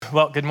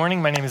Well, good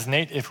morning. My name is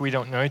Nate. If we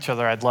don't know each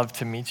other, I'd love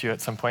to meet you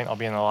at some point. I'll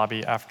be in the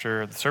lobby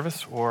after the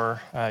service,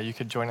 or you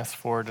could join us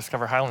for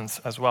Discover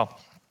Highlands as well.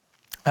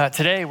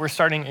 Today, we're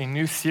starting a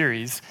new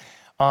series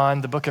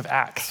on the book of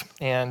Acts.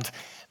 And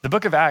the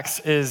book of Acts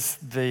is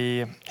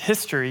the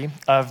history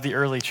of the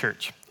early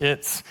church.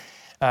 It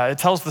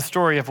tells the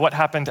story of what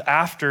happened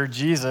after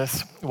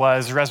Jesus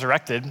was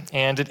resurrected,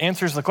 and it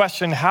answers the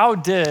question, how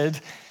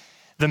did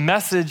the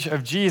message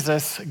of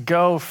Jesus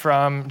go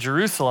from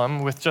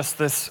Jerusalem with just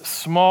this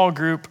small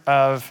group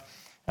of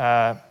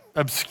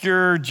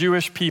obscure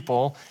Jewish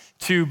people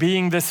to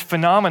being this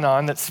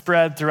phenomenon that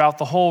spread throughout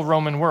the whole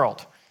Roman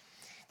world?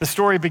 The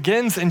story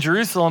begins in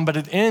Jerusalem, but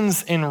it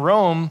ends in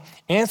Rome,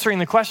 answering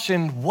the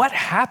question, what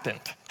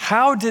happened?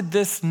 How did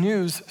this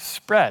news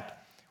spread?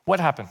 What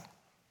happened?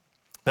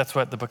 That's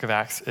what the book of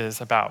Acts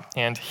is about.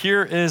 And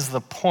here is the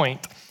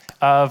point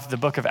of the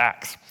book of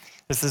Acts.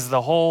 This is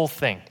the whole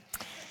thing.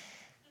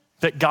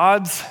 That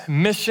God's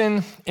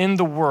mission in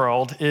the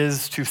world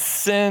is to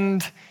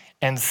send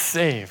and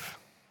save.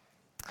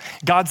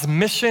 God's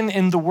mission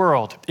in the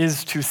world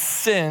is to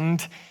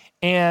send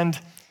and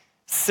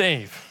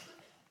save.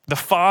 The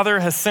Father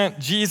has sent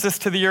Jesus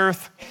to the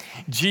earth.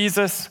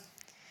 Jesus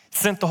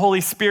sent the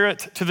Holy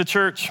Spirit to the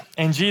church,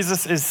 and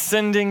Jesus is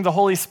sending the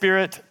Holy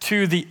Spirit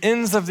to the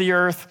ends of the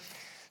earth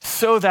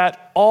so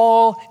that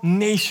all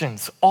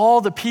nations,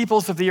 all the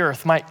peoples of the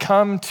earth might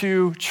come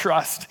to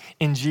trust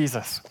in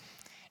Jesus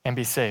and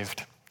be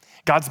saved.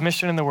 God's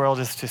mission in the world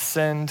is to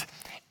send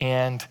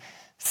and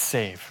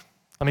save.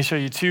 Let me show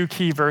you two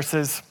key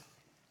verses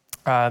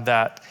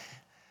that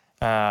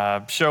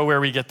show where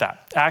we get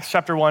that. Acts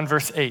chapter 1,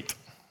 verse 8.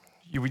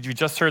 You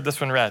just heard this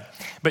one read.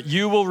 But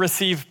you will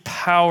receive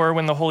power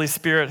when the Holy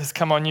Spirit has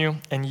come on you,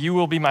 and you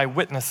will be my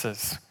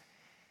witnesses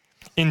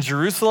in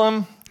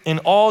Jerusalem, in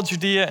all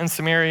Judea and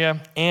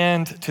Samaria,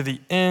 and to the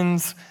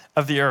ends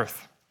of the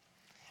earth.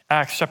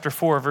 Acts chapter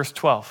 4, verse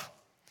 12.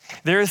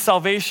 There is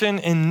salvation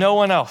in no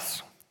one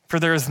else, for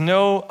there is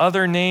no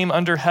other name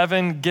under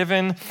heaven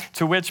given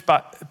to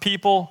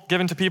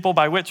people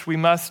by which we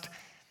must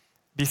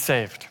be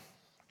saved.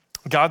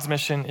 God's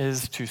mission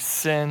is to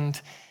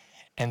send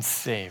and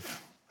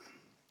save.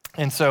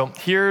 And so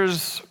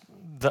here's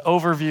the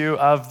overview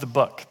of the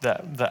book,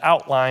 the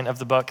outline of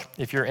the book,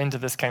 if you're into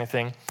this kind of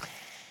thing.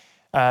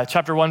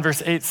 Chapter 1,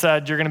 verse 8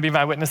 said, you're going to be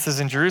my witnesses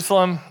in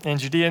Jerusalem, in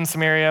Judea and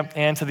Samaria,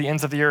 and to the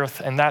ends of the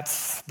earth. And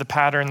that's the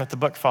pattern that the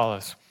book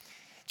follows.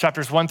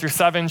 Chapters 1 through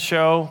 7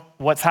 show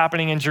what's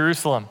happening in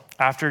Jerusalem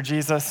after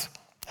Jesus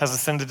has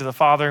ascended to the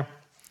Father.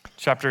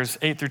 Chapters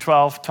 8 through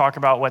 12 talk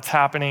about what's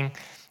happening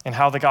and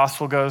how the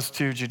gospel goes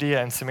to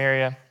Judea and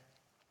Samaria.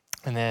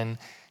 And then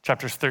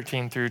chapters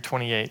 13 through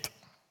 28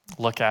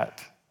 look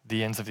at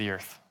the ends of the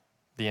earth,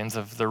 the ends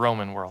of the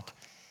Roman world,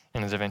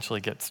 and it eventually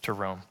gets to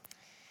Rome.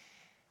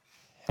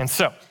 And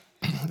so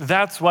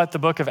that's what the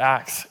book of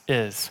Acts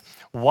is.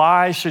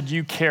 Why should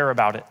you care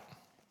about it?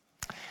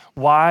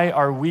 Why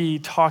are we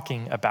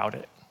talking about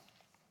it?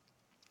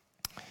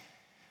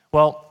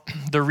 Well,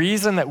 the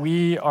reason that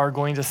we are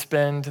going to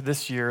spend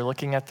this year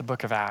looking at the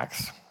book of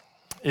Acts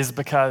is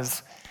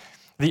because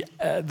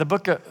the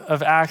book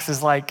of Acts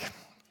is like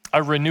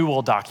a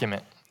renewal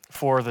document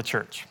for the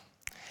church.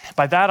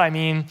 By that I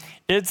mean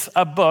it's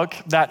a book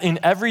that in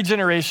every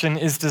generation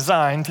is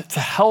designed to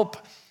help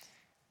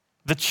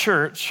the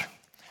church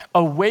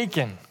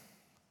awaken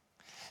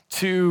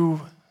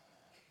to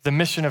the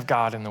mission of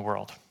God in the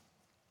world.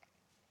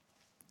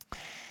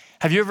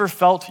 Have you ever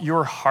felt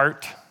your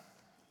heart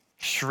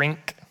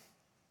shrink?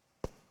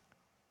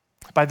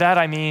 By that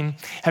I mean,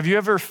 have you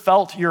ever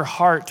felt your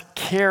heart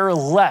care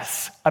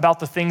less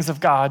about the things of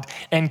God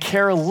and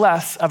care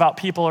less about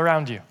people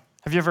around you?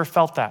 Have you ever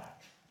felt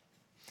that?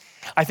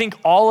 I think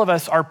all of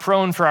us are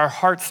prone for our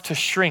hearts to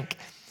shrink.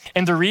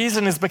 And the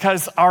reason is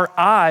because our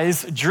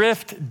eyes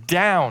drift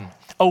down,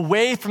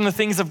 away from the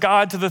things of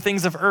God to the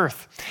things of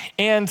earth.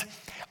 And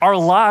our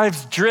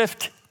lives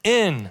drift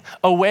in,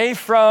 away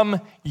from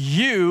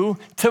you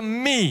to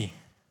me.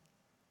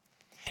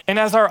 And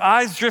as our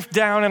eyes drift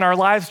down and our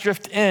lives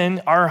drift in,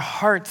 our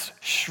hearts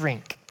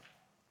shrink.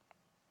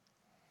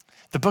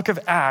 The book of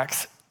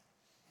Acts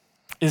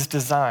is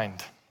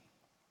designed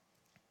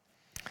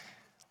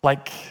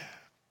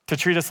to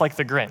treat us like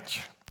the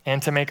Grinch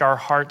and to make our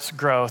hearts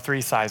grow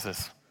 3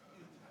 sizes.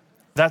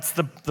 That's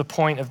the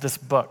point of this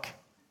book.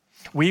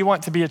 We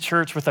want to be a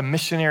church with a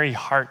missionary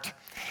heart.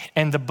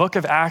 And the book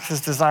of Acts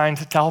is designed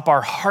to help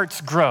our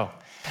hearts grow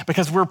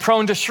because we're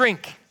prone to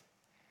shrink.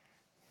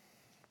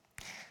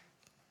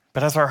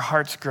 But as our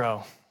hearts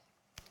grow,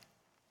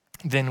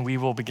 then we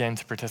will begin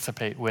to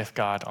participate with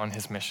God on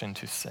his mission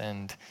to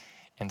send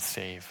and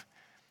save.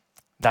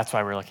 That's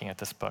why we're looking at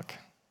this book.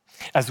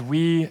 As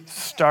we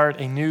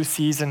start a new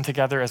season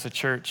together as a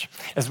church,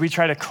 as we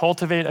try to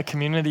cultivate a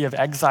community of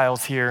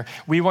exiles here,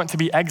 we want to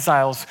be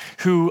exiles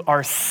who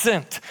are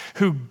sent,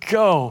 who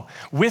go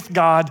with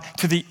God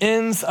to the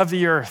ends of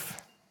the earth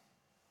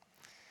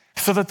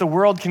so that the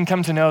world can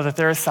come to know that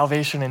there is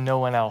salvation in no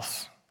one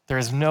else. There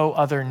is no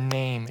other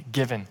name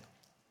given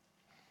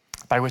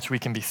by which we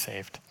can be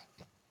saved.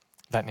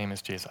 That name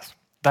is Jesus.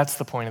 That's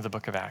the point of the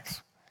book of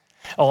Acts.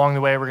 Along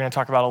the way, we're going to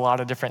talk about a lot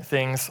of different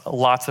things.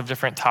 Lots of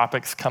different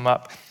topics come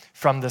up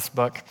from this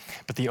book,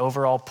 but the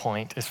overall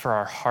point is for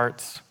our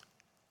hearts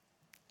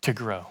to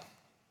grow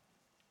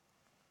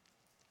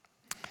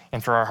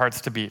and for our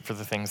hearts to beat for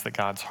the things that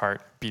God's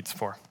heart beats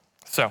for.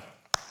 So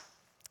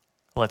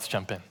let's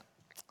jump in.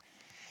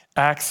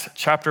 Acts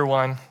chapter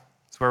 1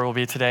 is where we'll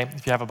be today.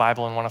 If you have a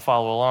Bible and want to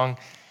follow along,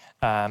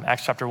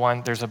 Acts chapter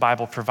 1, there's a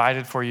Bible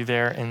provided for you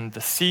there in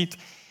the seat,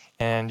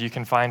 and you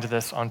can find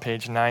this on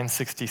page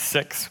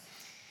 966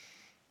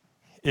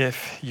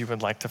 if you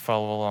would like to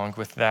follow along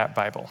with that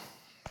Bible.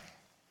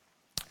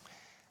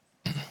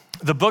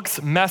 The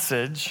book's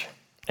message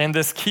and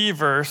this key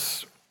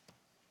verse,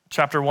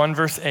 chapter 1,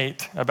 verse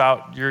 8,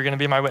 about you're going to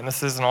be my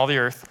witnesses in all the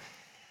earth,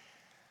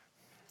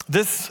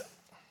 this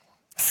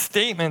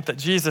statement that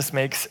Jesus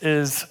makes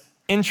is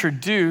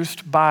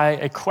introduced by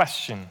a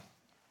question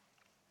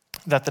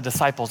that the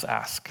disciples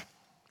ask.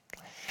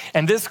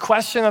 And this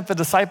question that the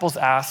disciples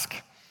ask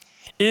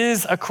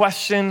is a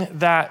question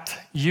that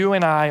you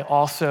and I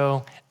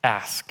also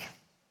ask.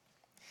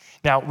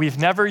 Now, we've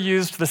never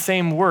used the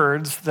same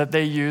words that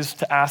they used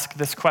to ask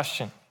this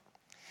question,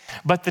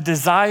 but the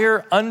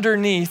desire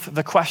underneath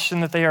the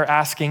question that they are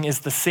asking is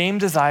the same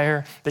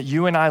desire that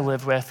you and I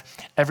live with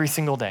every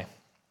single day.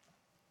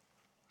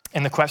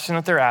 And the question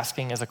that they're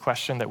asking is a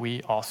question that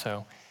we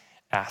also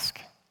ask.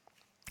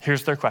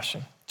 Here's their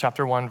question,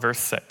 chapter 1, verse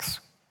 6.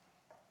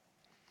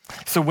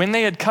 So when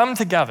they had come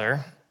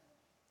together,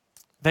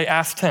 they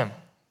asked him,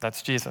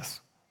 that's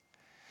Jesus,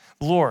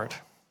 Lord,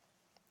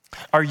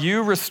 are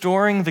you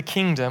restoring the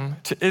kingdom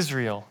to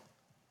Israel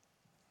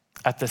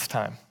at this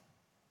time?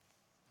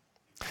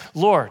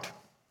 Lord,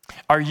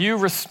 are you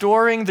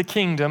restoring the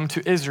kingdom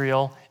to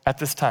Israel at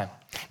this time?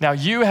 Now,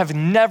 you have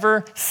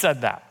never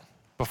said that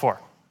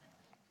before.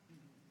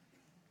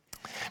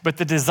 But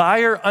the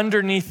desire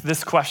underneath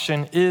this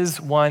question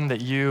is one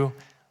that you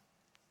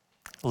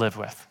live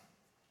with.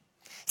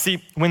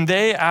 See, when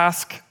they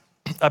ask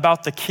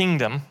about the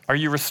kingdom, are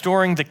you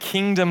restoring the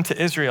kingdom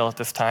to Israel at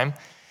this time?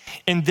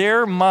 In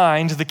their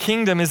mind, the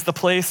kingdom is the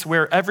place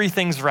where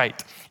everything's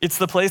right. It's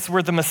the place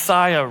where the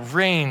Messiah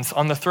reigns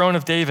on the throne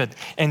of David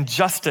and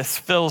justice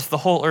fills the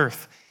whole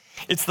earth.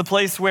 It's the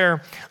place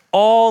where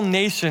all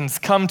nations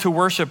come to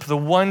worship the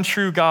one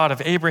true God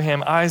of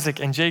Abraham, Isaac,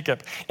 and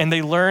Jacob, and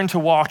they learn to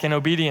walk in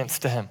obedience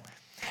to him.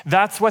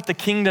 That's what the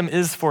kingdom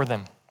is for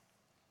them.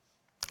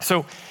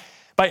 So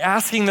by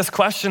asking this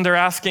question, they're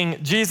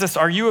asking, Jesus,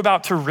 are you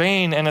about to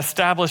reign and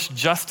establish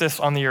justice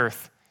on the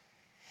earth?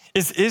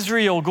 Is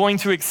Israel going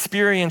to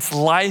experience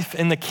life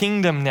in the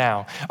kingdom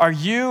now? Are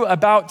you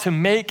about to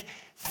make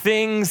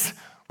things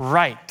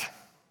right?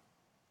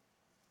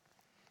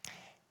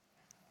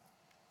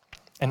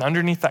 And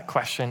underneath that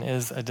question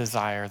is a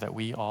desire that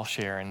we all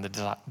share, and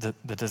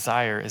the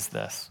desire is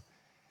this,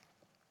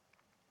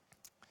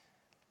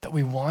 that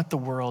we want the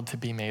world to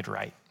be made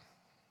right.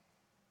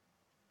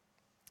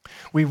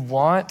 We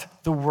want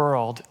the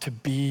world to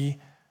be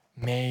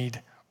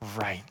made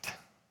right.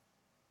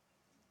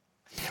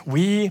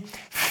 We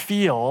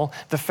feel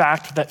the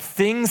fact that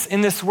things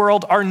in this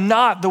world are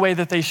not the way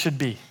that they should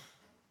be.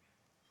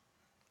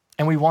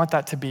 And we want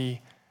that to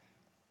be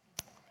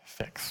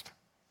fixed.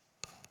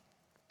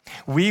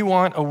 We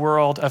want a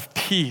world of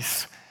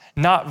peace,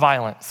 not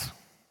violence.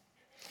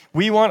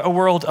 We want a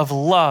world of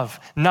love,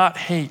 not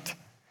hate.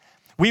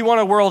 We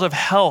want a world of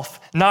health,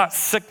 not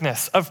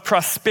sickness, of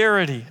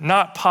prosperity,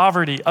 not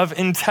poverty, of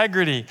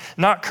integrity,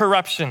 not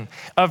corruption,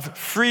 of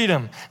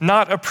freedom,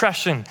 not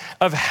oppression,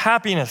 of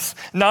happiness,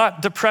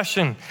 not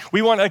depression.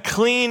 We want a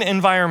clean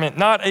environment,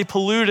 not a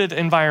polluted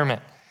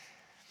environment.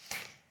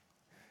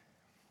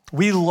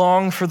 We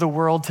long for the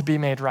world to be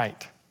made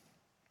right.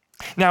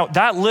 Now,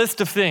 that list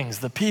of things,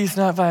 the peace,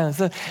 not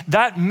violence,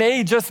 that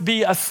may just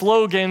be a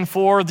slogan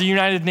for the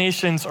United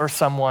Nations or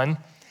someone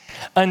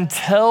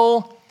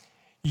until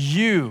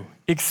you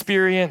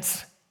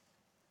experience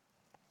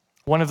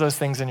one of those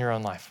things in your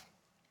own life.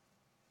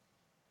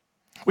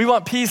 We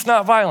want peace,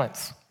 not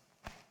violence.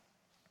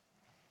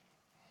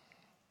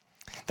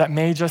 That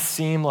may just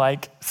seem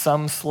like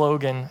some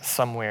slogan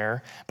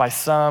somewhere by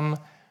some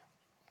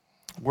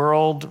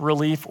world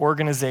relief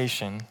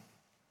organization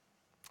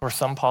or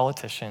some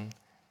politician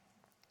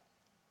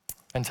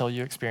until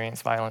you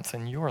experience violence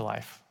in your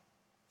life.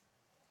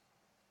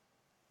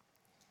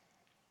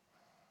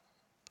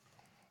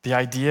 The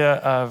idea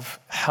of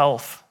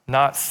health,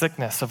 not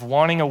sickness, of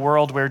wanting a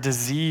world where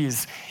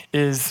disease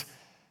is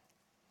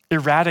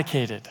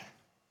eradicated.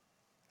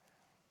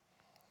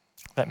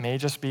 That may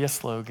just be a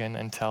slogan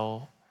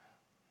until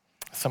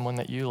someone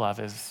that you love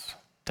is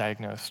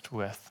diagnosed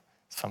with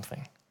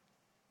something.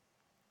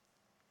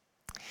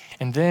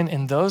 And then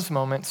in those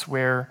moments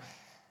where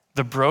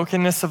the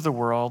brokenness of the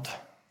world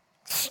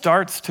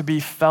starts to be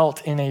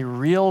felt in a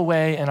real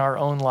way in our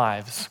own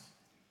lives,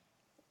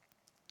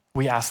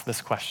 we ask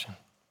this question.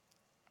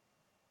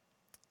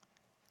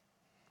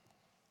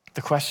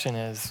 The question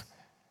is,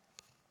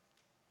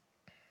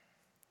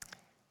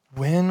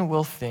 when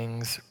will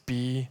things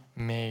be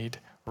made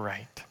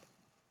right?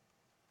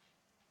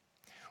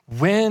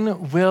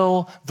 When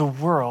will the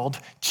world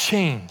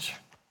change?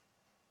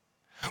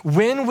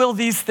 When will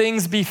these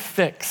things be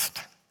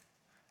fixed?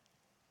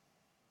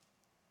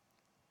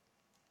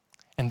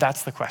 And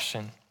that's the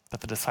question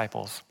that the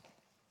disciples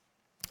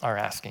are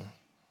asking.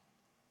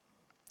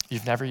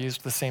 You've never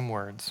used the same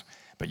words,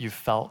 but you've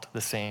felt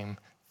the same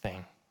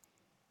thing.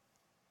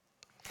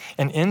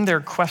 And in their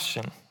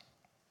question,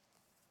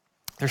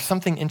 there's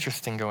something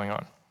interesting going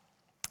on.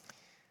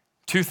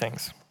 Two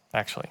things,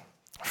 actually.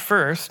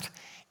 First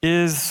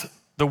is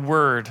the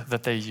word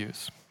that they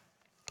use.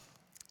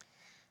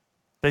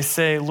 They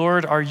say,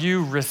 Lord, are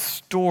you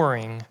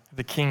restoring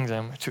the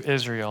kingdom to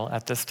Israel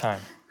at this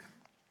time?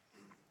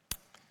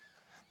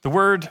 The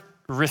word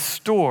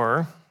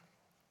restore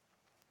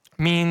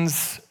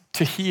means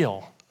to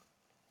heal.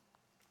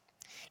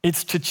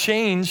 It's to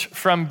change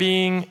from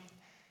being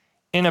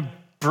in a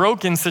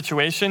broken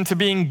situation to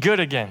being good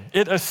again.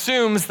 It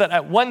assumes that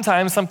at one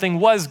time something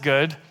was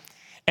good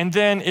and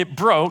then it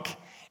broke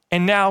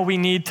and now we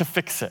need to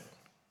fix it.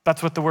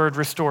 That's what the word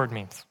restored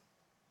means.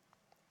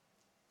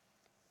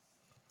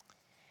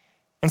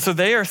 And so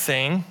they are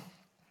saying,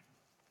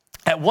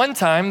 at one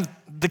time,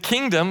 the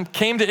kingdom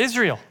came to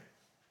Israel.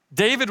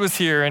 David was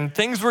here and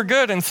things were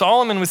good, and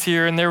Solomon was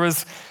here, and there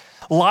was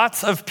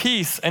lots of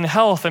peace and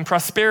health and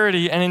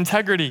prosperity and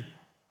integrity.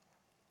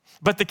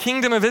 But the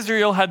kingdom of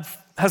Israel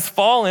has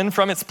fallen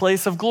from its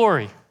place of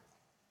glory.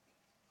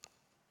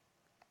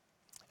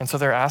 And so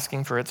they're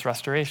asking for its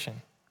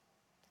restoration.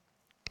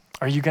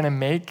 Are you going to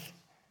make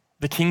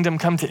the kingdom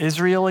come to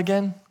Israel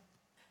again?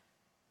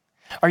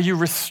 Are you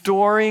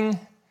restoring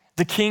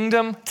the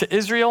kingdom to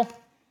Israel?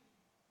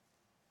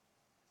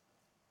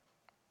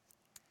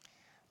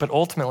 But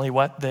ultimately,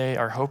 what they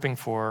are hoping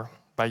for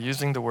by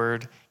using the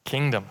word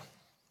kingdom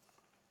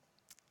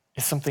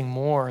is something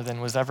more than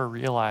was ever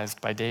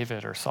realized by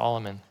David or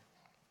Solomon.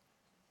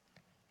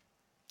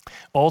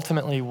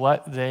 Ultimately,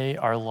 what they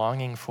are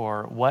longing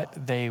for,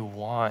 what they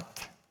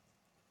want,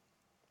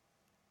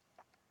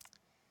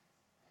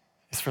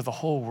 is for the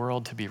whole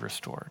world to be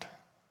restored.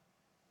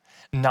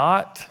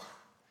 Not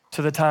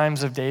to the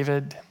times of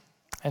David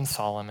and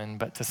Solomon,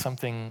 but to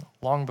something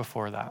long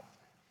before that.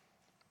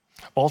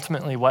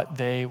 Ultimately, what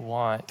they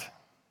want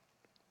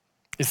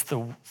is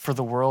for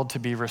the world to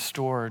be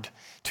restored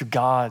to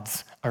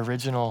God's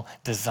original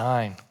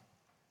design.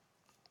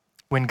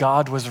 When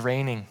God was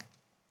reigning,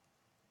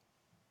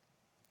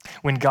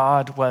 when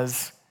God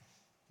was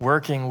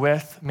working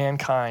with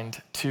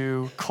mankind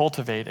to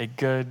cultivate a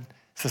good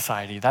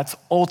society. That's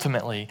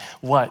ultimately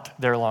what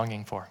they're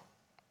longing for.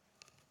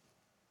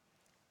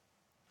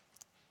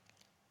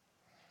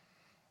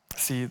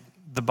 See,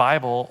 the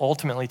Bible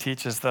ultimately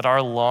teaches that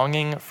our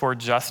longing for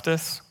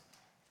justice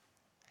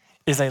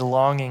is a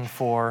longing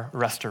for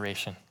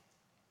restoration.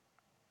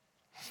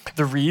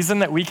 The reason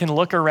that we can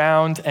look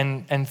around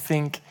and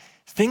think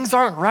things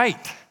aren't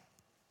right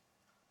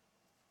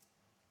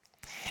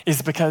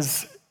is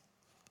because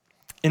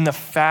in the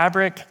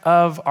fabric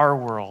of our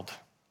world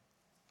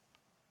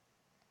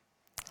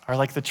are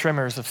like the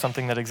tremors of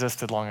something that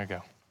existed long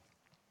ago.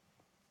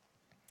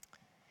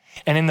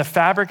 And in the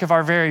fabric of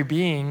our very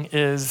being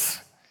is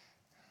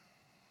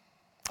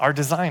our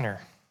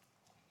designer,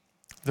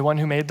 the one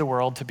who made the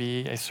world to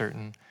be a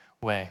certain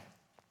way.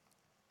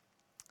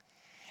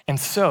 And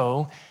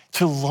so,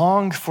 to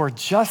long for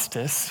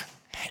justice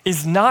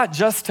is not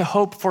just to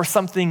hope for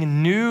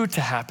something new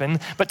to happen,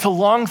 but to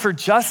long for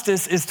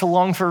justice is to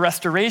long for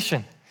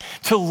restoration,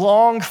 to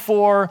long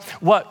for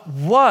what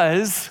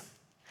was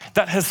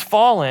that has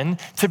fallen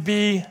to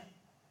be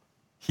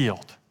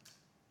healed,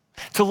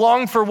 to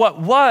long for what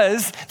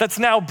was that's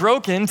now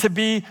broken to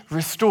be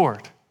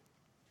restored.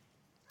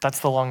 That's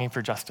the longing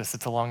for justice.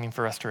 It's a longing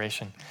for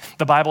restoration.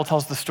 The Bible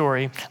tells the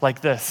story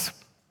like this,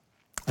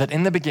 that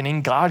in the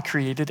beginning, God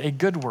created a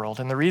good world,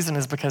 and the reason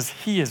is because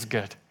he is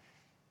good.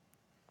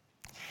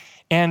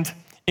 And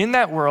in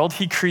that world,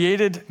 he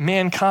created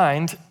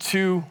mankind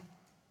to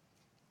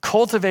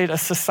cultivate a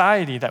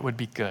society that would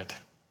be good,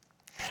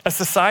 a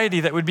society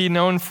that would be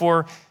known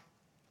for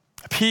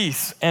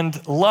peace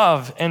and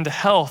love and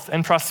health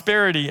and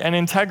prosperity and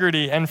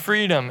integrity and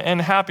freedom and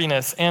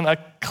happiness and a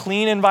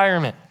clean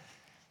environment.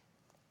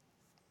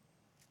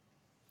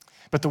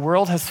 But the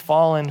world has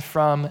fallen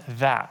from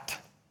that.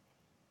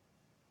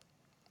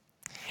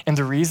 And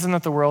the reason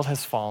that the world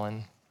has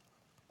fallen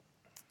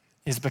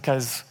is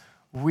because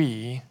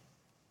we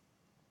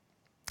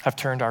have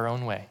turned our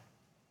own way.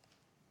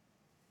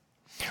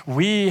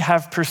 We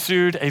have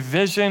pursued a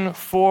vision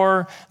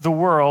for the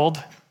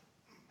world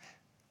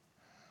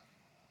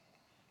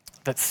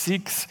that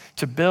seeks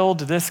to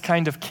build this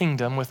kind of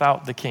kingdom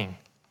without the king.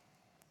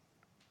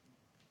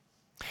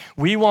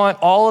 We want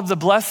all of the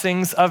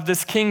blessings of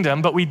this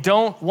kingdom, but we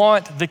don't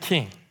want the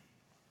king.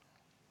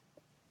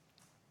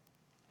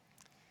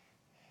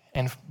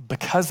 And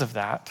because of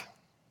that,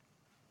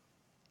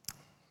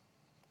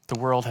 the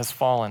world has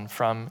fallen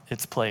from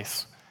its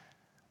place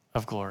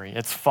of glory.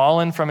 It's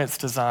fallen from its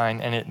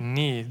design, and it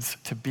needs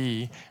to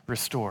be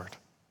restored.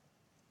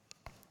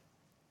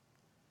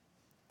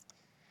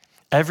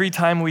 Every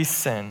time we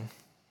sin,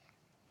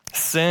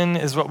 Sin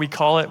is what we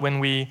call it when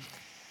we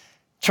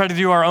try to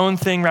do our own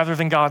thing rather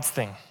than God's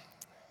thing.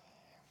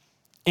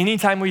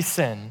 Anytime we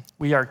sin,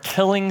 we are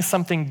killing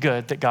something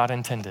good that God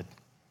intended.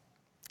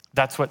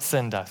 That's what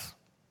sin does.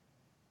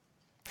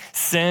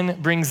 Sin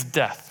brings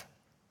death.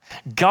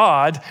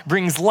 God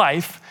brings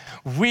life.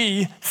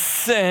 We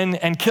sin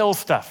and kill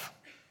stuff.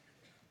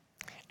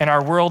 And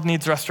our world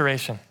needs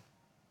restoration.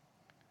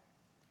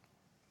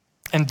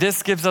 And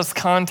this gives us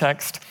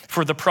context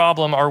for the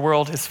problem our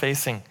world is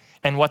facing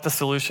and what the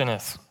solution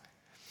is.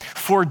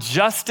 For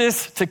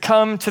justice to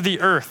come to the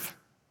earth,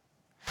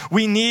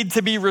 we need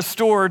to be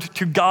restored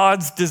to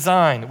God's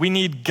design. We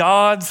need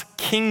God's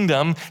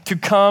kingdom to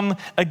come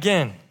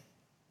again.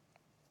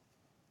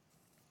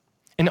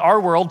 In our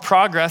world,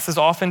 progress is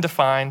often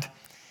defined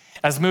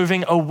as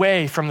moving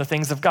away from the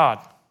things of God.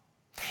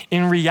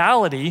 In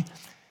reality,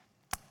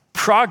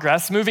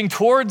 progress, moving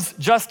towards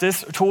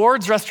justice,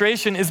 towards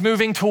restoration, is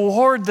moving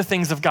toward the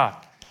things of God,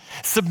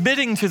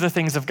 submitting to the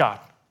things of God.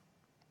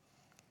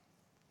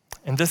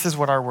 And this is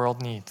what our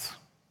world needs.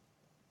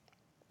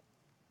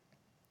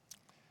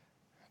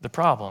 The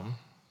problem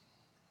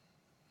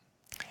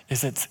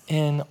is it's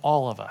in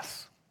all of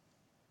us.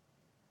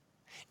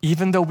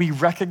 Even though we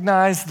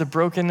recognize the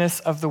brokenness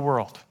of the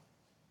world,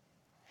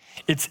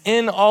 it's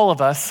in all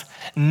of us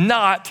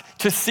not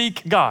to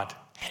seek God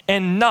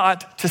and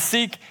not to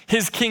seek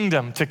his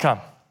kingdom to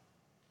come.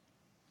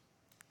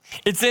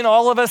 It's in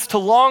all of us to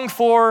long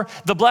for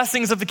the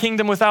blessings of the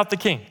kingdom without the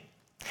king.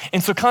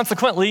 And so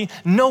consequently,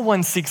 no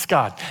one seeks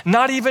God,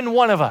 not even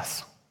one of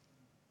us.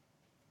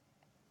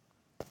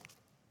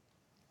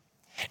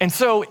 And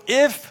so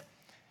if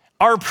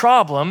our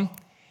problem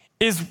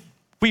is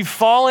we've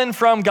fallen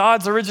from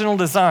God's original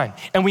design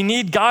and we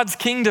need God's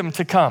kingdom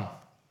to come,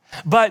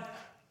 but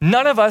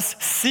none of us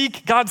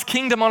seek God's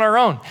kingdom on our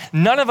own,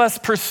 none of us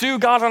pursue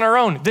God on our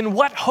own, then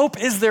what hope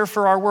is there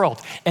for our world?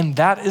 And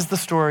that is the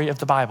story of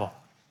the Bible.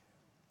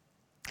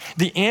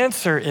 The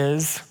answer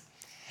is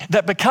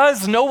that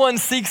because no one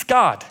seeks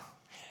God,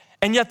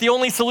 and yet the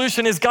only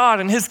solution is God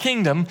and his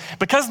kingdom,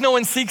 because no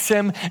one seeks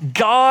him,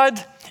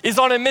 God is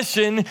on a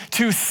mission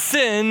to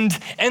send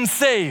and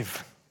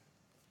save.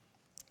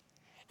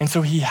 And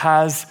so he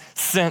has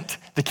sent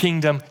the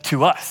kingdom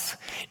to us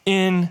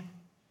in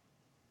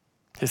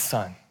his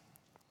son,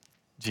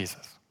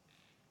 Jesus.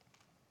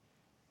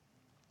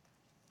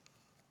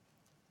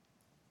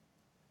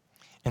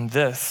 And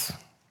this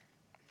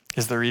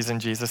is the reason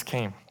Jesus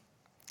came,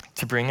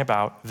 to bring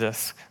about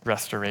this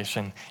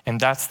restoration. And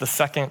that's the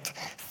second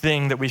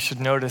thing that we should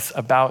notice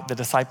about the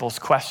disciples'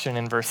 question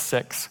in verse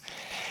 6,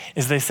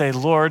 is they say,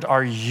 Lord,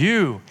 are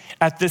you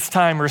at this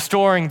time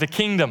restoring the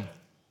kingdom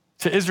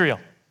to Israel?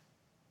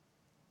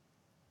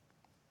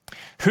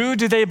 Who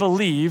do they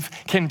believe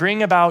can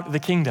bring about the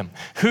kingdom?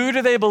 Who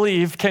do they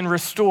believe can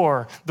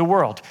restore the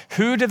world?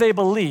 Who do they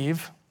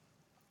believe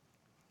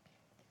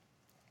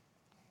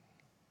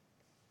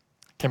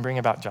can bring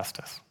about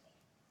justice?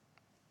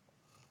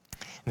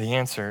 The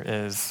answer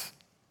is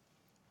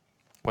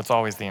what's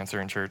always the answer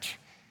in church.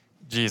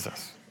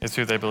 Jesus is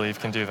who they believe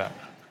can do that.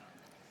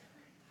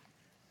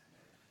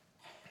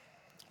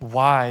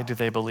 Why do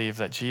they believe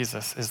that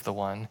Jesus is the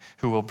one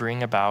who will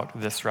bring about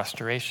this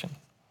restoration?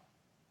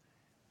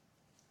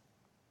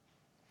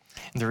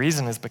 And the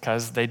reason is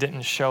because they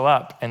didn't show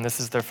up, and this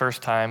is their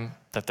first time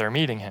that they're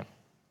meeting him.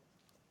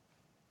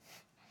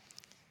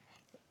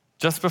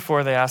 Just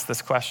before they ask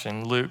this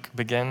question, Luke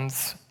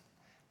begins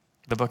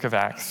the book of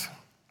Acts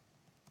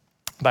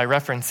by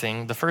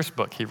referencing the first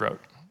book he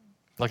wrote.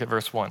 Look at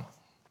verse 1.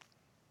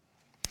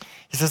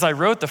 He says, I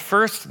wrote the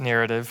first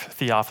narrative,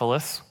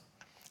 Theophilus,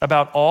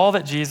 about all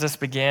that Jesus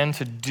began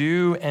to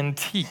do and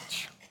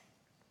teach.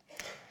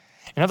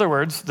 In other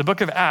words, the book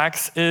of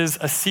Acts is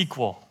a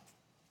sequel.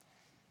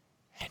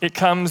 It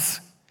comes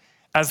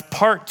as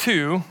part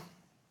 2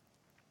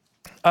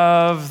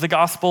 of the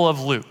Gospel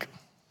of Luke.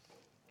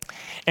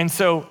 And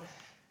so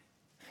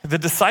the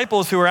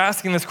disciples who are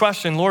asking this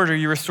question, Lord, are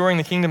you restoring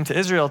the kingdom to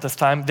Israel at this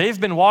time? They've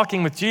been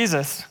walking with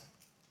Jesus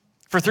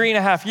for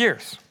 3.5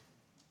 years.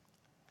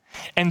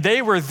 And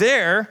they were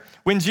there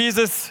when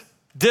Jesus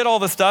did all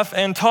the stuff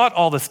and taught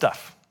all the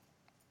stuff.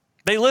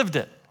 They lived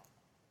it.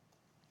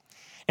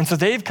 And so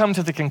they've come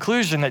to the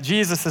conclusion that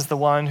Jesus is the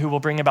one who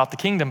will bring about the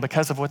kingdom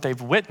because of what they've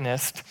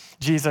witnessed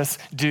Jesus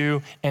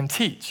do and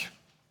teach.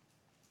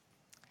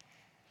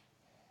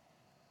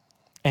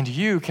 And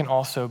you can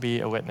also be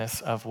a witness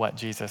of what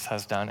Jesus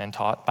has done and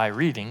taught by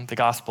reading the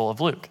Gospel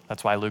of Luke.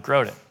 That's why Luke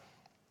wrote it.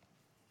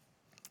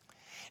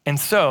 And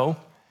so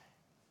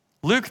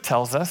Luke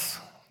tells us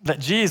that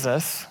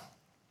Jesus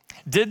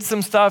did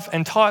some stuff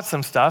and taught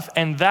some stuff,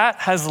 and that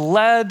has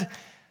led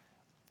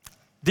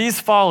these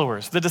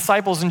followers, the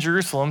disciples in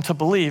Jerusalem, to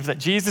believe that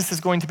Jesus is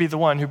going to be the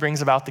one who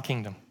brings about the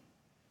kingdom.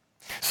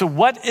 So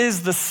what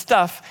is the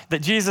stuff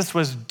that Jesus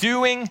was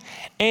doing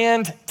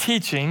and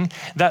teaching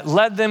that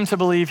led them to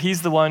believe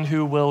he's the one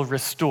who will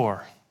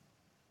restore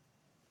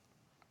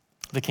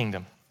the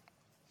kingdom?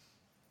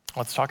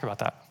 Let's talk about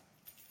that.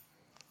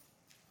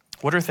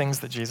 What are things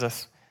that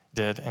Jesus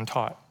did and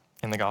taught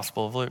in the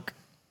Gospel of Luke?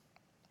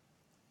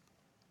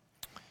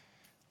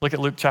 Look at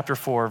Luke chapter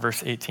 4,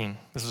 verse 18.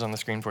 This is on the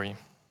screen for you.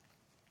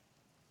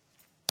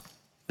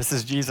 This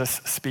is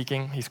Jesus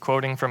speaking. He's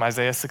quoting from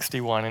Isaiah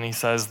 61, and he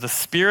says, "The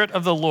Spirit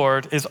of the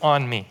Lord is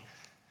on me,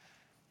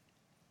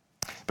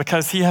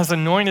 because he has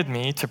anointed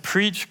me to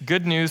preach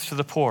good news to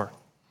the poor.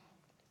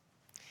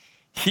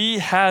 He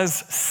has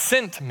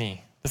sent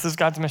me," this is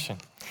God's mission,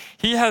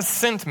 "He has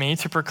sent me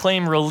to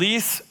proclaim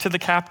release to the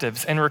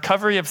captives and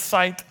recovery of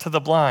sight to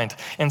the blind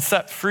and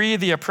set free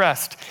the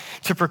oppressed,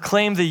 to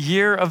proclaim the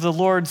year of the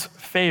Lord's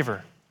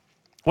favor."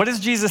 What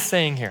is Jesus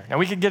saying here? Now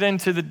we could get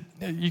into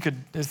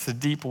it's a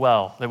deep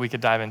well that we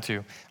could dive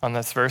into on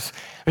this verse.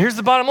 But here's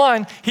the bottom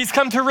line. He's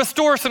come to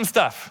restore some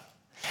stuff.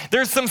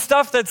 There's some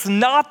stuff that's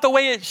not the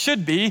way it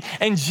should be,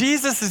 and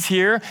Jesus is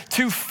here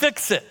to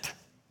fix it.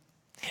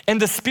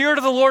 And the Spirit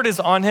of the Lord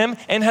is on him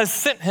and has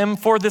sent him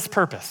for this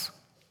purpose.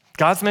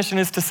 God's mission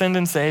is to send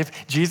and save.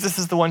 Jesus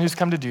is the one who's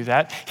come to do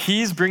that.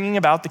 He's bringing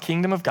about the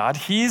kingdom of God.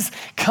 He's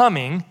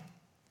coming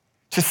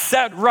to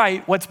set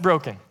right what's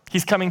broken.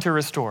 He's coming to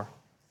restore.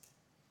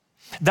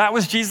 That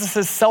was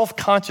Jesus'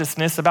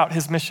 self-consciousness about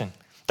his mission.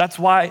 That's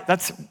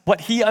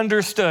what he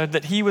understood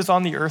that he was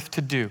on the earth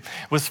to do,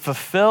 was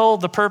fulfill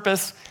the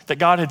purpose that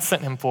God had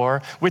sent him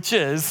for, which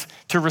is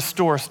to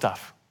restore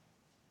stuff.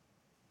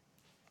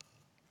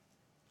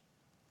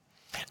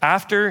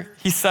 After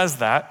he says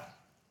that,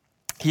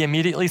 he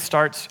immediately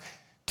starts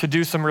to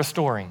do some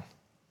restoring.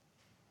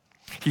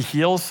 He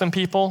heals some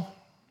people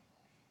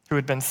who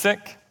had been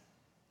sick.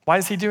 Why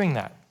is he doing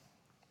that?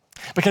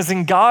 Because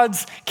in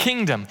God's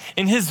kingdom,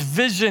 in his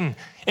vision,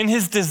 in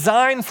his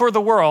design for the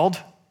world,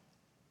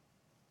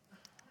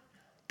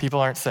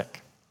 people aren't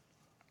sick.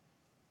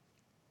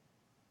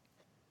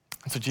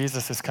 And so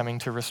Jesus is coming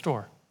to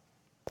restore.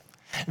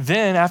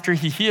 Then after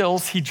he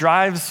heals, he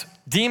drives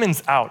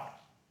demons out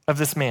of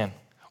this man.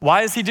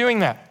 Why is he doing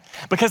that?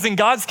 Because in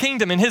God's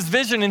kingdom, in his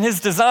vision, in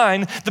his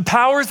design, the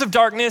powers of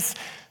darkness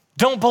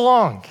don't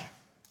belong.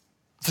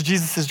 So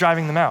Jesus is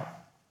driving them out.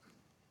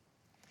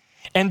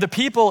 And the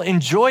people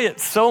enjoy it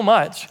so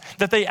much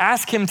that they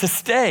ask him to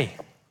stay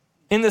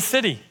in the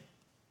city,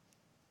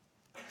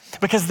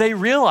 because they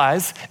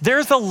realize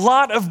there's a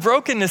lot of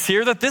brokenness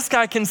here that this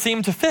guy can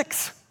seem to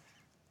fix.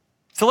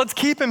 So let's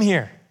keep him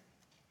here.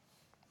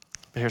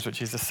 But here's what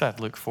Jesus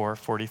said, Luke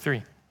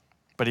 4:43.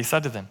 But he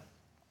said to them,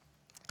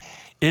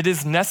 "It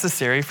is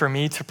necessary for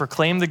me to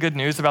proclaim the good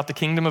news about the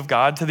kingdom of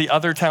God to the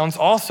other towns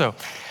also,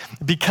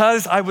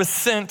 because I was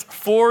sent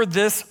for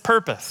this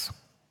purpose."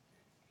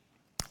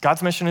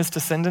 God's mission is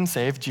to send and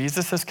save.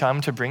 Jesus has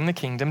come to bring the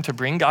kingdom, to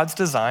bring God's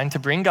design, to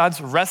bring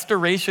God's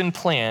restoration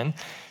plan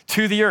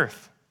to the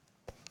earth.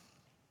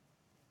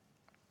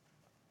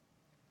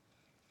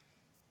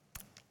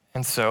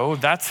 And so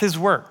that's his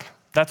work.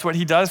 That's what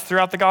he does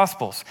throughout the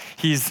Gospels.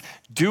 He's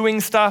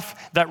doing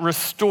stuff that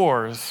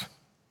restores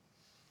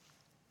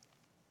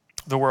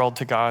the world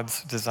to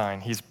God's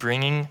design. He's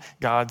bringing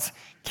God's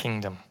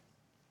kingdom.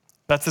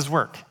 That's his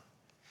work.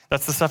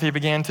 That's the stuff he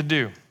began to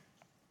do.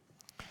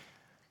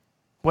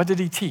 What did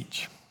he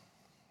teach?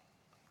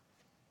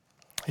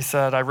 He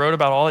said, "I wrote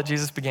about all that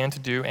Jesus began to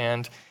do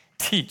and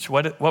teach."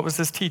 What was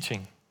his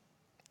teaching?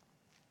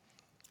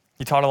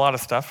 He taught a lot of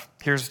stuff.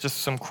 Here's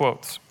just some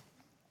quotes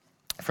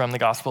from the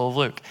Gospel of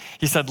Luke.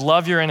 He said,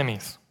 "Love your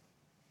enemies."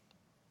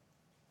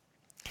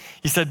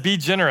 He said, "Be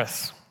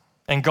generous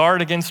and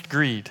guard against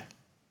greed."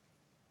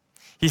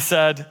 He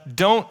said,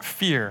 "Don't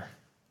fear."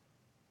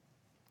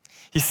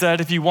 He said,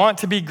 "If you want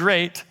to be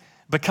great,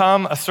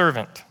 become a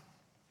servant."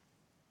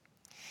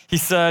 He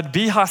said,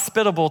 "Be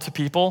hospitable to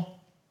people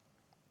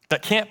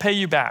that can't pay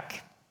you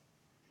back."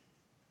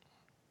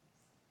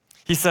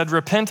 He said,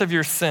 "Repent of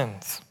your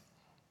sins."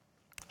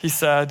 He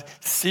said,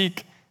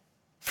 "Seek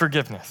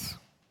forgiveness."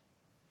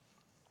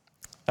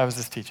 That was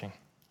his teaching.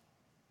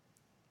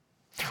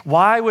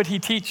 Why would he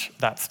teach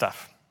that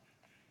stuff?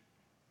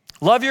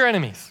 Love your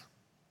enemies.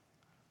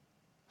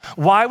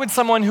 Why would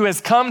someone who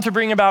has come to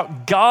bring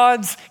about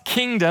God's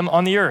kingdom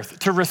on the earth,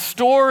 to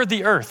restore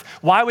the earth,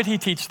 why would he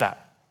teach that?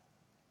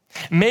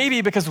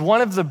 Maybe because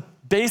one of the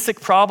basic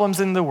problems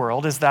in the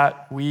world is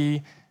that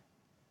we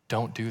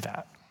don't do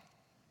that.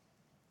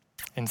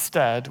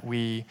 Instead,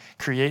 we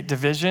create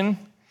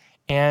division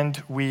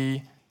and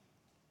we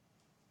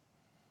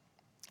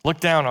look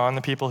down on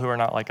the people who are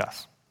not like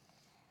us.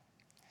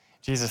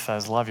 Jesus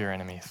says, love your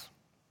enemies.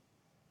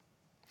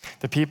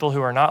 The people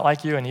who are not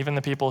like you and even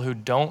the people who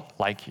don't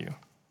like you,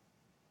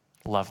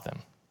 love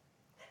them.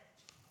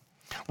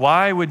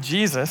 Why would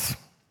Jesus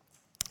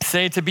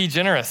say to be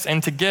generous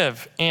and to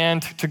give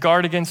and to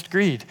guard against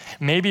greed?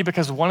 Maybe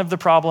because one of the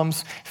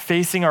problems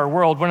facing our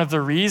world, one of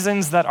the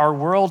reasons that our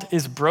world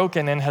is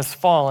broken and has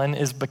fallen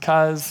is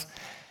because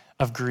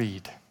of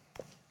greed.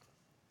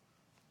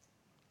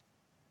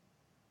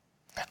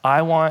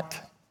 I want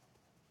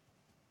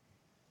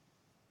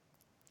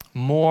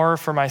more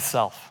for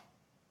myself.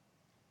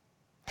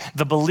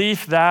 The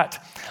belief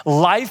that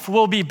life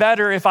will be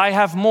better if I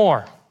have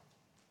more.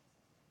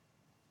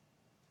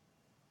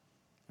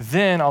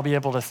 Then I'll be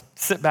able to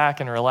sit back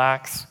and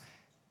relax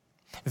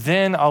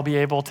Then I'll be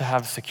able to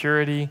have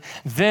security.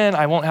 Then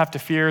I won't have to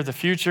fear the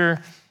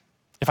future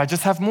if I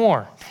just have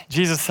more.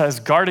 Jesus says,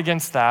 guard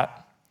against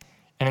that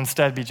and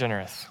instead be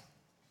generous.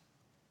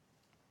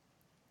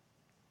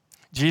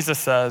 Jesus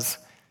says,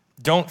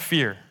 don't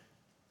fear.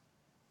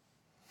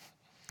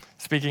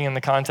 Speaking in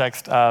the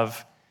context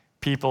of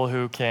people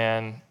who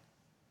can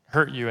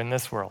hurt you in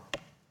this world.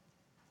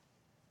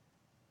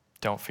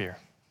 Don't fear.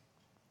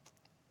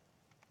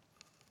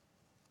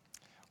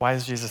 Why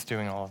is Jesus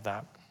doing all of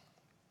that?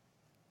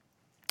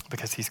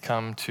 Because he's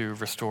come to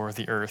restore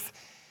the earth.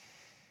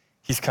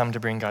 He's come to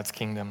bring God's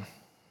kingdom.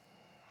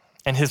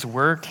 And his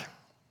work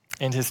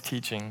and his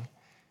teaching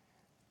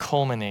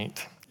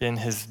culminate in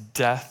his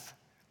death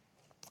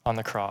on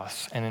the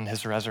cross and in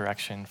his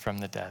resurrection from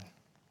the dead.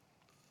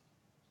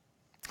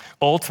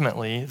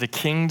 Ultimately, the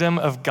kingdom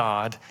of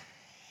God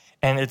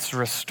and its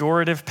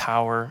restorative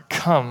power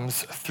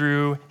comes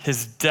through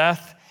his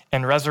death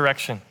and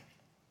resurrection.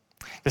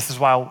 This is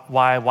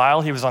why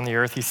while he was on the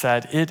earth, he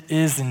said, it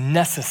is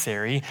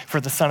necessary for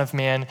the Son of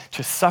Man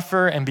to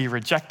suffer and be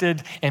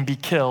rejected and be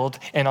killed,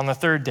 and on the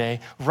third day,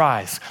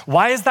 rise.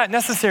 Why is that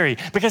necessary?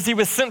 Because he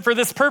was sent for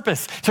this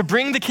purpose, to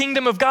bring the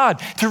kingdom of God,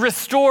 to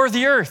restore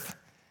the earth.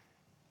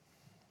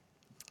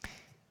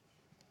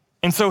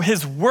 And so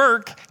his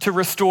work to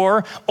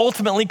restore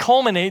ultimately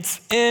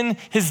culminates in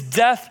his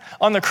death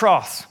on the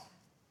cross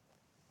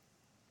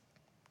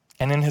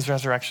and in his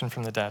resurrection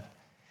from the dead.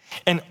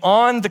 And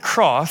on the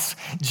cross,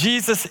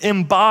 Jesus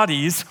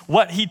embodies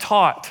what he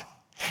taught.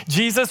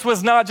 Jesus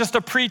was not just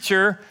a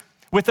preacher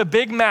with a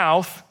big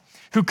mouth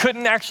who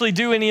couldn't actually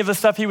do any of the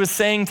stuff he was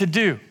saying to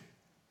do,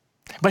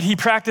 but he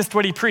practiced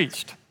what he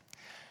preached.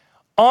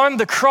 On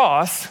the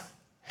cross,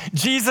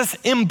 Jesus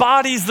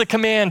embodies the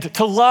command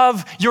to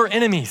love your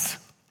enemies.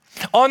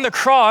 On the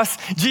cross,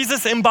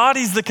 Jesus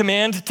embodies the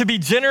command to be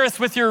generous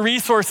with your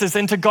resources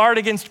and to guard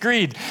against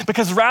greed.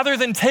 Because rather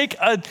than take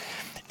an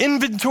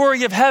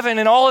inventory of heaven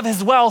and all of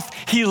his wealth,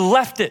 he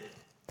left it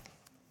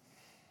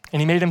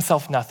and he made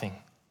himself nothing.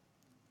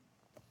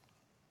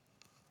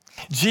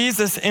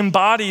 Jesus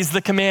embodies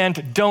the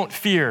command, don't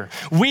fear.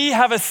 We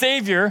have a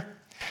Savior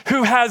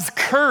who has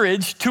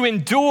courage to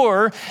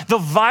endure the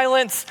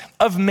violence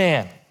of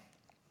man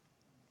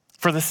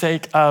for the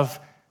sake of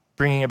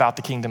bringing about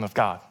the kingdom of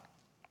God.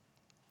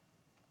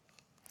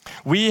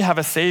 We have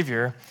a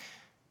Savior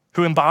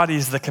who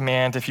embodies the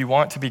command, if you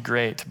want to be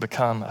great,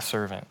 become a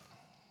servant.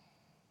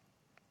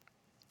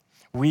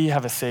 We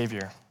have a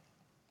Savior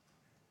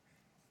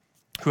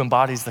who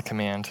embodies the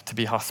command to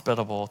be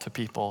hospitable to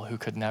people who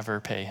could never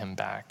pay him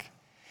back.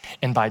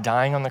 And by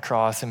dying on the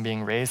cross and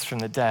being raised from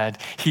the dead,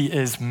 he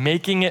is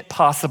making it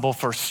possible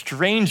for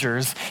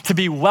strangers to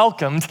be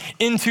welcomed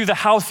into the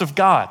house of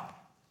God.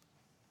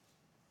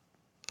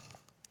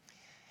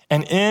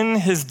 And in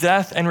his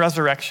death and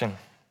resurrection,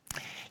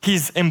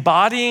 he's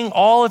embodying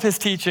all of his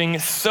teaching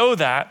so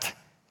that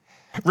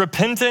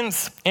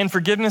repentance and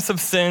forgiveness of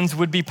sins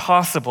would be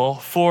possible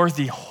for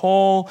the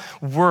whole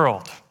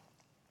world.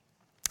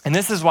 And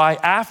this is why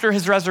after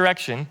his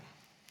resurrection,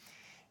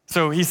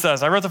 so he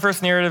says, I wrote the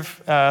first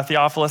narrative,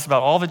 Theophilus,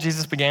 about all that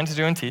Jesus began to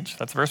do and teach.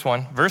 That's verse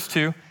 1. Verse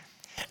 2,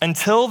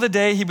 until the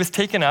day he was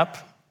taken up,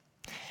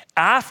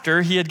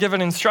 after he had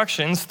given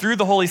instructions through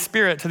the Holy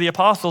Spirit to the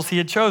apostles he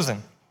had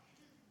chosen.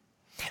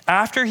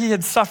 After he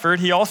had suffered,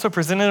 he also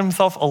presented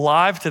himself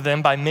alive to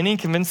them by many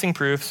convincing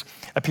proofs,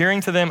 appearing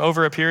to them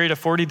over a period of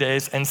 40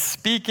 days and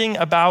speaking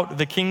about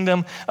the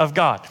kingdom of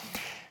God.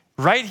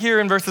 Right here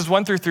in verses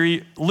 1 through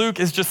 3,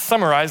 Luke is just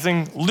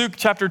summarizing Luke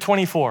chapter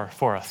 24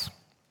 for us.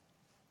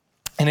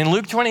 And in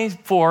Luke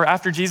 24,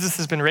 after Jesus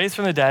has been raised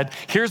from the dead,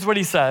 here's what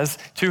he says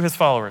to his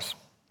followers.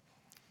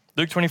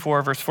 Luke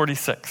 24, verse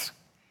 46.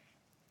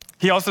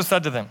 He also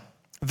said to them,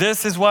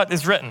 this is what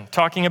is written,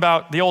 talking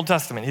about the Old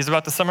Testament. He's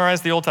about to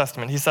summarize the Old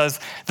Testament. He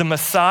says, the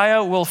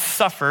Messiah will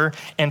suffer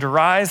and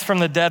rise from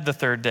the dead the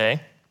third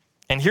day.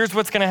 And here's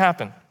what's going to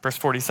happen, verse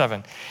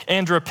 47.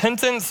 And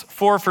repentance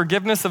for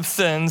forgiveness of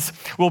sins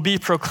will be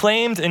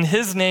proclaimed in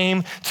his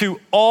name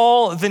to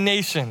all the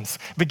nations,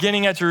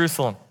 beginning at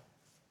Jerusalem.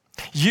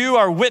 You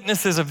are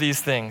witnesses of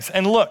these things.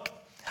 And look,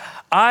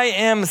 I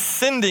am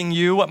sending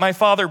you what my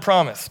Father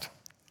promised.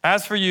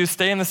 As for you,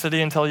 stay in the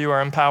city until you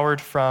are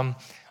empowered from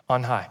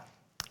on high.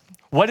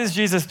 What is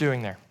Jesus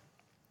doing there?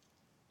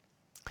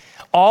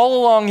 All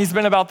along, he's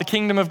been about the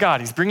kingdom of God.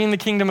 He's bringing the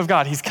kingdom of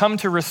God. He's come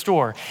to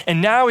restore. And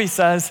now he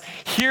says,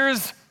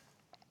 here's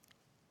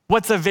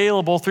what's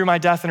available through my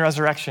death and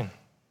resurrection.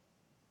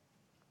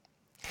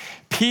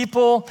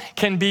 People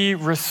can be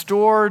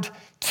restored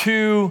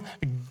to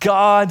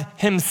God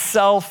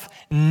himself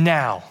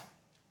now.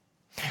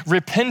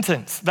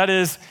 Repentance, that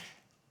is,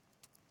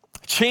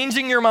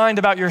 changing your mind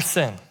about your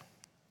sin.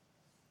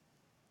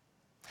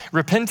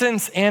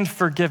 Repentance and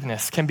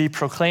forgiveness can be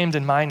proclaimed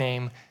in my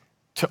name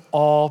to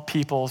all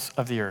peoples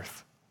of the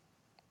earth,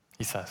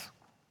 he says.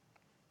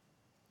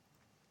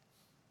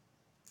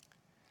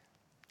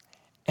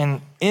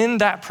 And in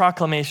that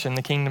proclamation,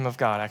 the kingdom of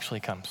God actually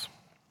comes.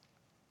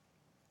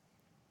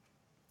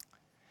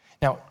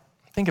 Now,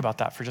 think about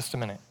that for just a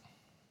minute.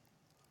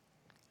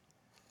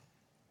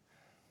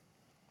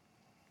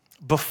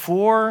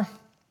 before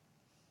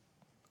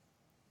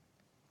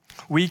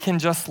we can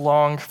just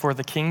long for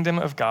the kingdom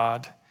of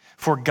God,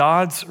 for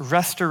God's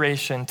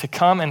restoration to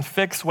come and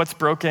fix what's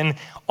broken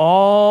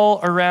all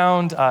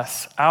around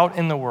us out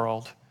in the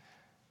world,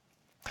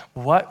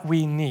 what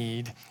we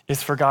need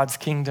is for God's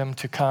kingdom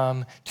to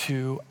come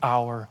to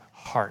our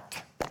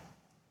heart.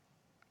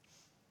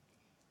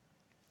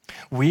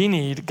 We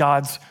need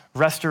God's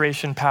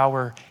restoration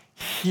power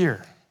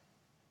here.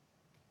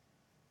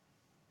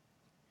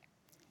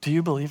 Do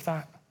you believe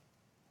that?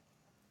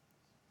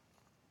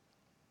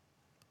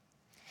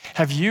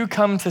 Have you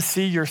come to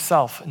see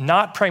yourself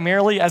not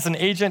primarily as an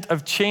agent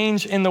of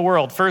change in the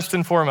world, first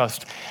and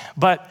foremost,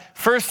 but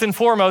first and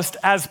foremost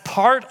as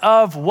part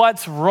of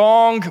what's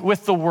wrong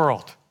with the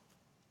world?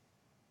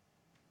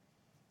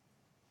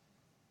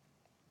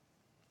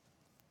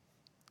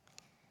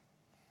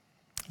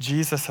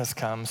 Jesus has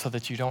come so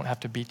that you don't have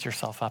to beat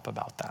yourself up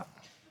about that,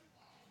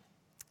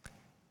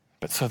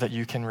 but so that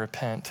you can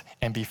repent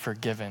and be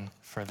forgiven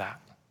for that.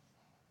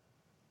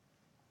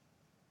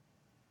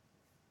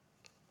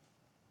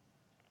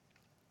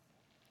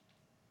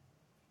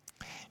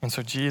 And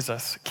so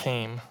Jesus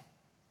came.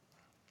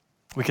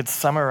 We could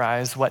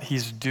summarize what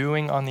he's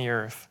doing on the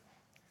earth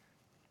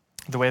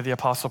the way the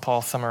Apostle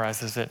Paul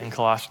summarizes it in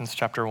Colossians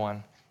chapter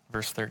 1,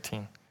 verse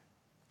 13.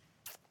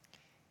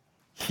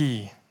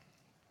 He,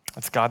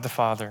 that's God the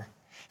Father,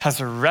 has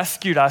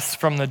rescued us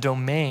from the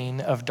domain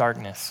of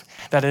darkness.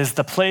 That is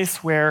the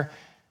place where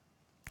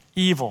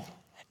evil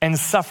and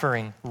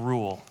suffering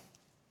rule.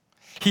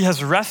 He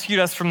has rescued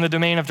us from the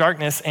domain of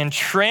darkness and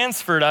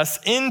transferred us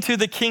into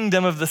the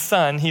kingdom of the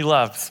Son he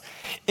loves.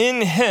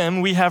 In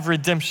him we have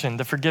redemption,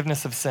 the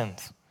forgiveness of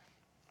sins.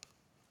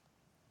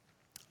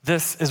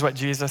 This is what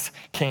Jesus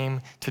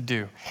came to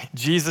do.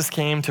 Jesus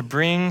came to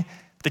bring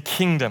the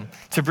kingdom,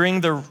 to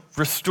bring the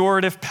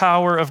restorative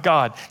power of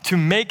God, to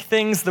make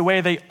things the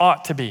way they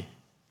ought to be.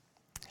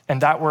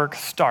 And that work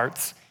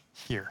starts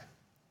here.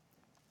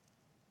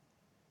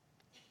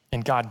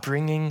 In God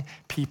bringing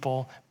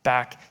people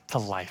back to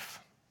life.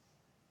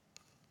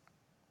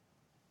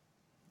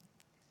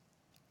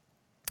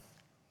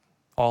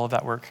 All of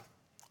that work,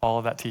 all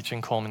of that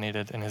teaching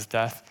culminated in his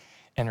death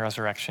and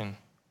resurrection.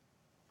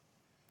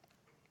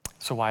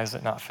 So why is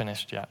it not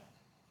finished yet?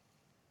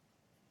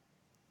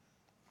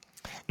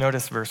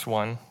 Notice verse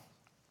 1.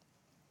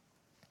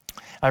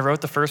 I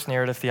wrote the first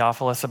narrative,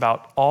 Theophilus,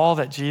 about all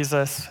that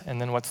Jesus,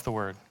 and then what's the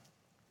word?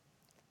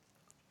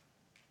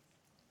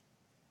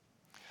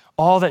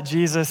 All that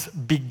Jesus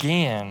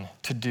began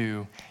to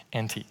do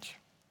and teach.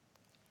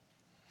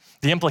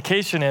 The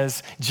implication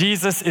is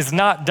Jesus is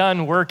not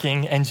done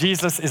working and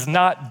Jesus is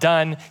not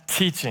done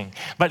teaching,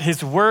 but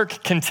his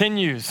work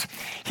continues.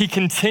 He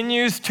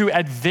continues to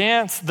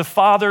advance the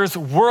Father's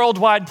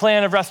worldwide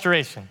plan of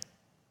restoration.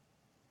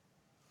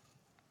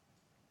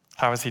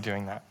 How is he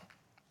doing that?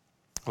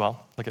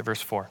 Well, look at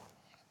verse 4.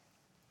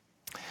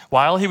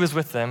 While he was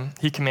with them,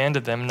 he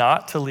commanded them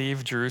not to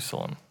leave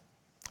Jerusalem,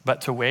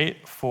 but to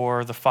wait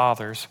for the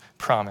Father's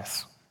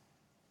promise,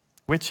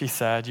 which he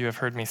said, you have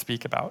heard me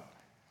speak about.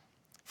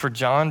 For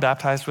John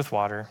baptized with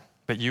water,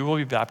 but you will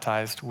be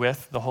baptized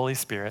with the Holy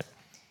Spirit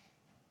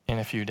in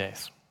a few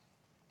days.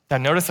 Now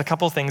notice a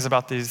couple things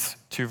about these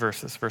two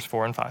verses, verse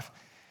 4 and 5.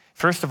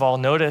 First of all,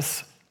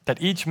 notice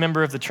that each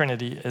member of the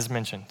Trinity is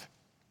mentioned.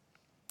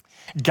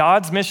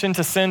 God's mission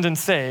to send and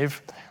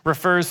save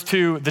refers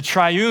to the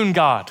triune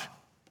God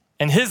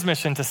and his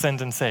mission to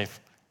send and save.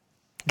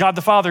 God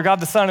the Father,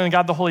 God the Son, and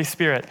God the Holy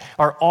Spirit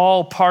are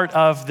all part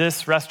of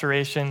this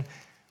restoration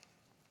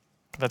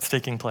that's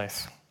taking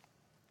place.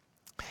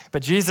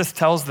 But Jesus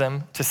tells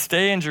them to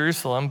stay in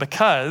Jerusalem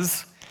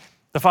because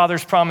the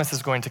Father's promise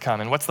is going to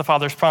come. And what's the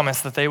Father's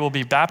promise? That they will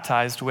be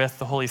baptized with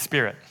the Holy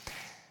Spirit.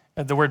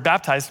 The word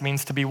baptized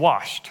means to be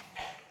washed.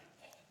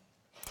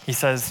 He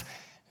says,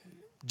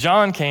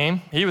 John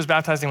came, he was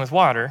baptizing with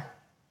water.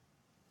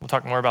 We'll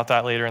talk more about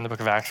that later in the book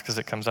of Acts because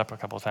it comes up a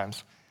couple of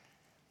times.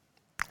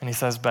 And he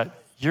says,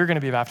 but you're going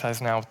to be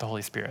baptized now with the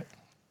Holy Spirit.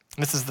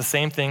 And this is the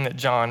same thing that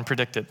John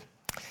predicted.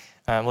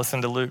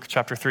 Listen to Luke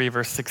chapter 3,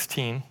 verse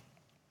 16.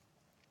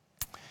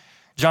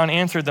 John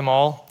answered them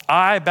all,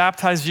 I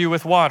baptize you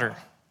with water,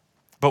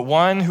 but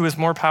one who is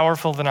more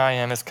powerful than I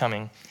am is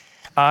coming.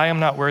 I am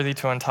not worthy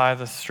to untie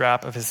the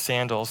strap of his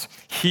sandals.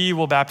 He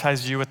will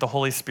baptize you with the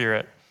Holy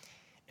Spirit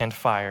and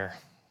fire.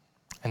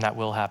 And that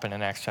will happen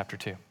in Acts chapter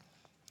 2.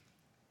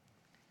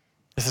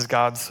 This is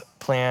God's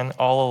plan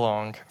all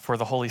along for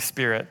the Holy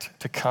Spirit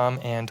to come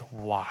and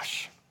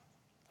wash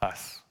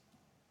us.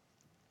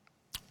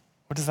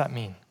 What does that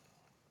mean?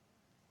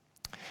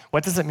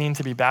 What does it mean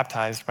to be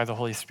baptized by the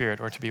Holy Spirit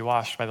or to be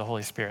washed by the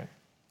Holy Spirit?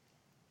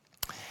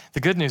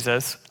 The good news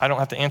is I don't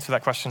have to answer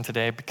that question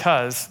today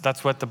because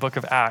that's what the book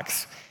of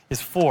Acts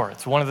is for.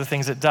 It's one of the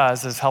things it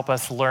does is help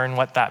us learn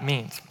what that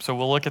means. So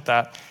we'll look at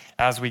that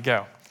as we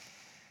go.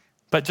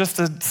 But just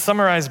to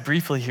summarize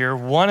briefly here,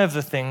 one of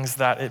the things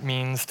that it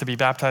means to be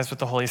baptized with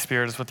the Holy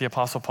Spirit is what the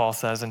Apostle Paul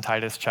says in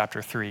Titus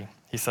chapter 3.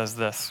 He says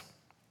this,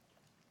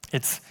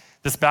 it's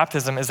This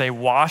baptism is a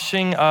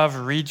washing of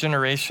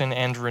regeneration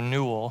and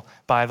renewal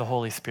by the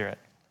Holy Spirit.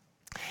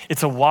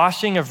 It's a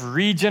washing of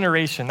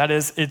regeneration. That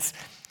is,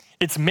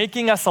 it's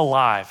making us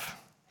alive.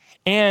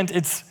 And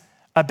it's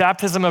a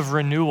baptism of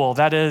renewal.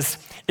 That is,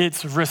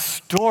 it's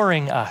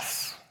restoring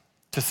us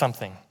to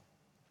something.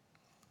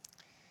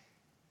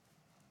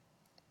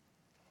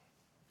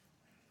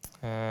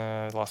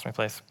 I lost my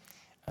place.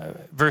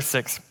 Verse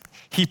 6,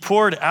 he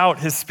poured out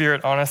his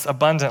Spirit on us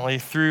abundantly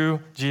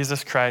through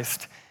Jesus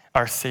Christ,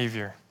 our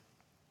Savior.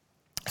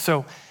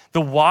 So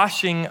the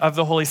washing of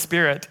the Holy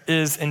Spirit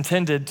is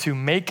intended to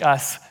make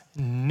us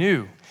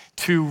new,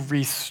 to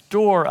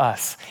restore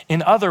us.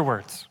 In other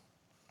words,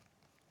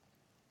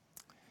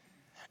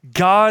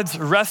 God's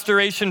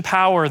restoration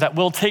power that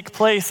will take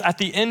place at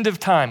the end of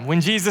time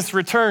when Jesus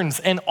returns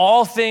and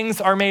all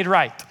things are made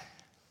right.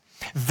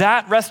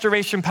 That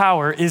restoration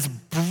power is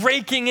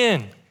breaking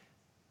in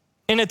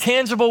a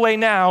tangible way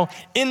now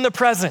in the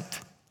present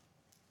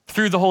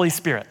through the Holy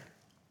Spirit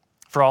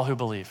for all who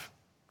believe.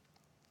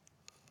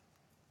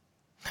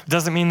 It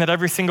doesn't mean that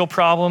every single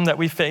problem that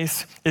we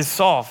face is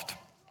solved.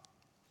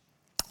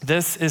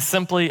 This is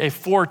simply a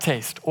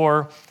foretaste,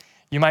 or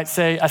you might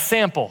say a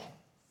sample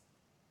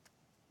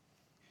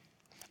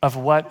of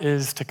what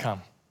is to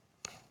come.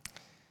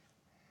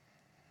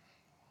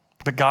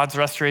 But God's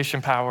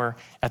restoration power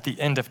at the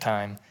end of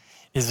time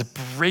is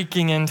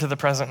breaking into the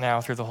present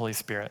now through the Holy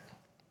Spirit.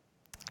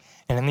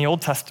 And in the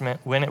Old Testament,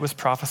 when it was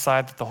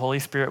prophesied that the Holy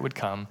Spirit would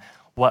come,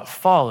 what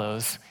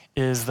follows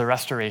is the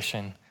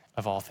restoration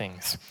of all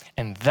things.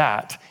 And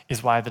that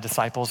is why the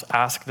disciples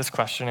ask this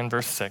question in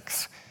verse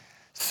 6.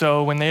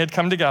 So when they had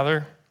come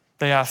together,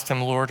 they asked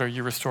him, Lord, are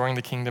you restoring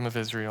the kingdom of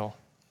Israel,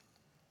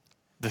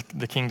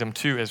 the kingdom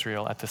to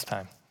Israel at this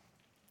time?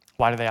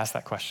 Why do they ask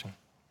that question?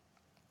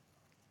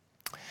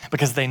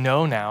 Because they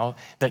know now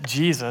that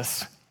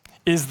Jesus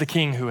is the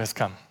king who has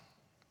come,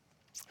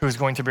 who is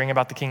going to bring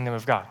about the kingdom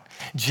of God.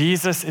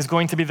 Jesus is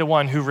going to be the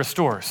one who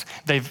restores.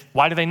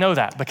 Why do they know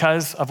that?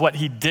 Because of what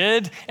he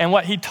did and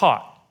what he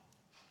taught.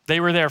 They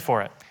were there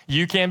for it.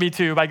 You can be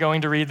too by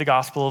going to read the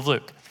Gospel of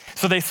Luke.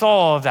 So they saw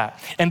all of that.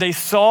 And they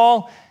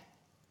saw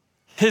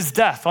his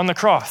death on the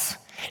cross.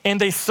 And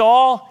they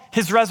saw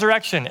his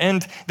resurrection.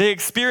 And they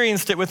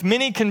experienced it with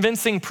many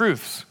convincing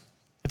proofs,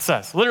 it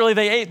says. Literally,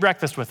 they ate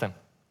breakfast with him.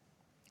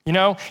 You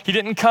know, he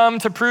didn't come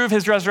to prove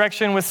his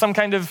resurrection with some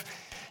kind of,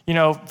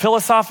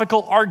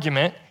 philosophical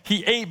argument.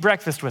 He ate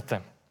breakfast with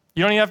them.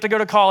 You don't even have to go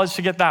to college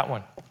to get that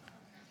one.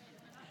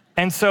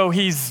 And so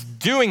he's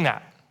doing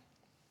that.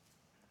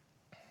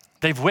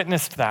 They've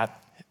witnessed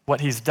that,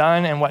 what he's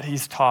done and what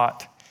he's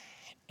taught.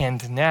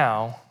 And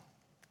now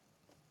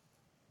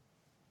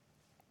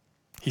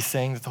he's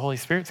saying that the Holy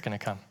Spirit's going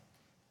to come.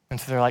 And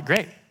so they're like,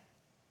 great.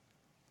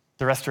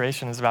 The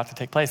restoration is about to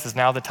take place. Is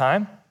now the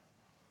time?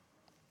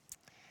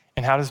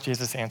 And how does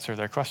Jesus answer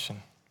their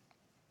question?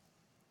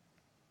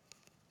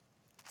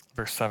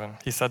 Verse 7,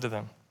 he said to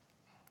them,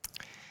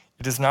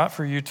 it is not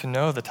for you to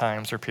know the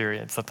times or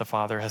periods that the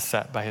Father has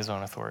set by his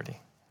own authority.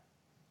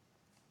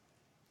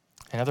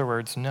 In other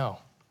words, no.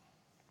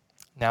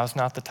 Now's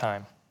not the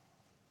time.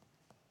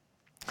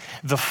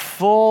 The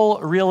full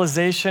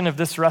realization of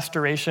this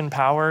restoration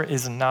power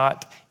is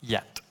not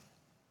yet.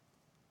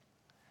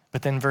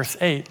 But then verse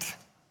 8,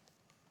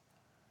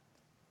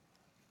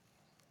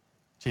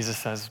 Jesus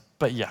says,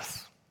 but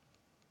yes.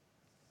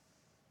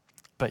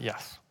 But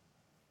yes.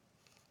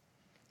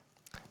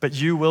 But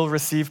you will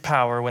receive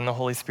power when the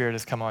Holy Spirit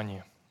has come on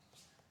you.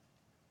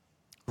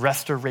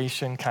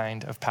 Restoration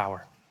kind of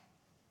power.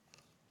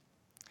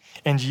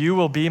 And you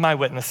will be my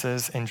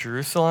witnesses in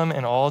Jerusalem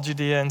and all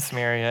Judea and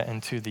Samaria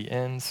and to the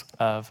ends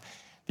of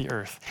the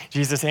earth.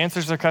 Jesus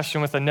answers their question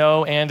with a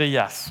no and a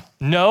yes.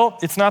 No,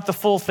 it's not the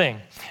full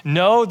thing.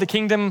 No, the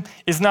kingdom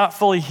is not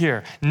fully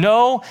here.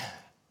 No,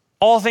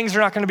 all things are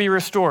not going to be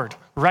restored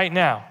right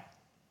now.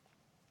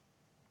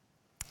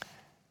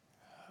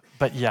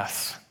 But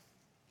yes,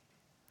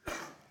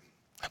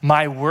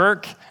 my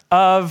work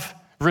of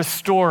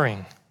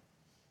restoring,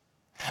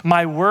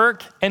 my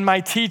work and my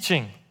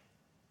teaching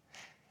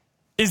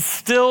is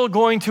still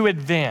going to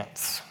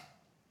advance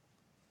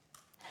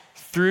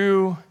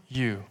through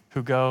you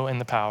who go in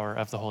the power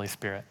of the Holy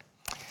Spirit.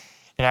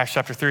 In Acts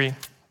chapter 3,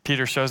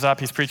 Peter shows up,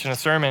 he's preaching a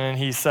sermon, and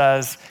he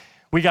says,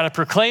 we got to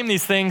proclaim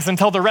these things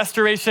until the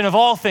restoration of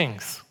all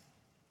things.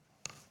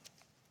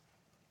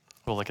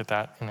 We'll look at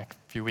that in a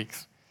few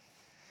weeks.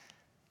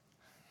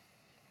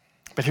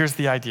 But here's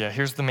the idea.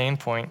 Here's the main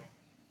point.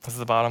 This is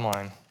the bottom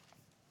line.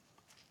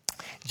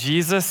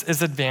 Jesus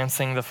is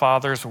advancing the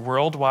Father's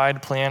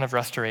worldwide plan of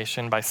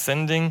restoration by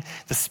sending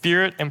the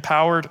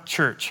Spirit-empowered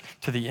church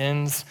to the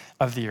ends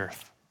of the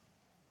earth.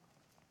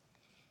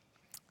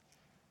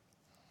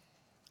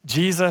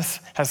 Jesus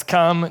has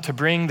come to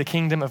bring the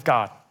kingdom of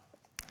God.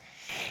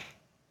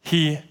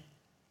 He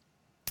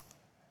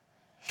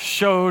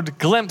showed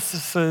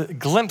glimpses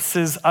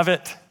of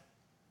it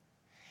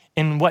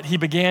in what he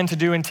began to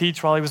do and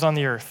teach while he was on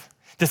the earth.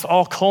 This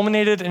all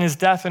culminated in his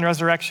death and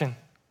resurrection.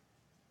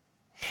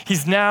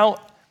 He's now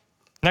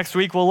Next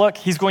week, we'll look.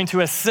 He's going to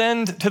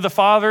ascend to the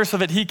Father so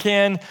that he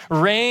can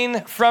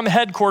reign from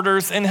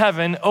headquarters in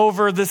heaven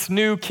over this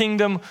new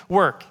kingdom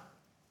work.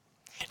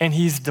 And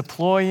he's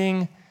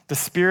deploying the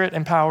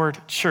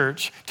Spirit-empowered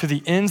church to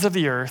the ends of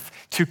the earth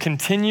to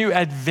continue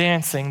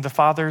advancing the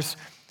Father's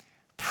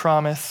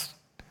promise,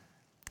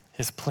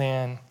 his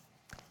plan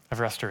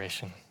of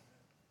restoration.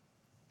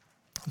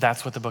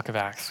 That's what the book of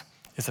Acts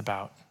is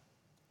about.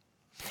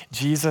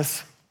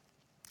 Jesus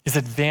is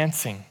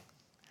advancing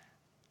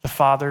the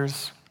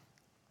Father's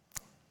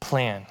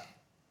plan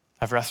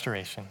of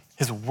restoration,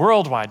 his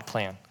worldwide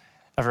plan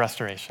of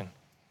restoration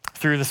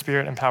through the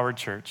Spirit-empowered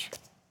church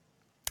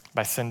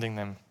by sending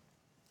them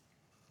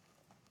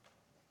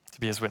to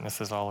be his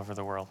witnesses all over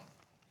the world.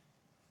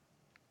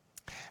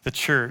 The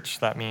church,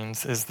 that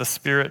means, is the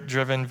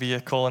Spirit-driven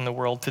vehicle in the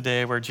world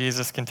today where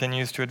Jesus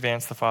continues to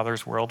advance the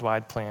Father's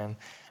worldwide plan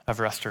of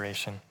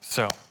restoration.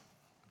 So,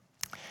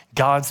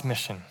 God's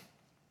mission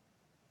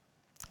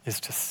is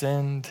to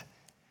send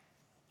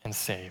and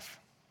save.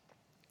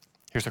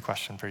 Here's a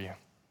question for you.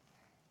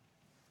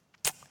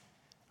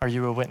 Are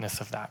you a witness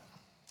of that?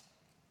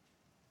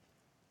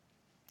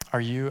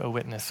 Are you a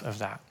witness of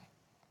that?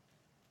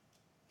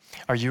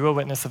 Are you a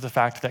witness of the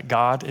fact that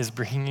God is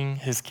bringing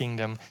his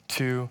kingdom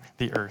to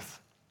the earth?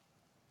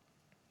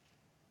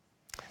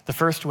 The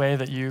first way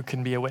that you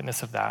can be a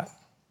witness of that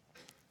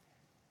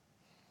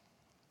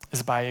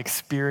is by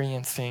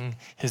experiencing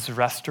his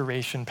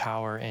restoration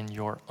power in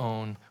your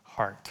own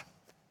heart.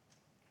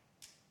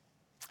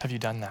 Have you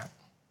done that?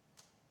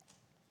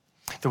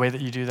 The way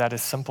that you do that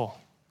is simple.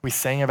 We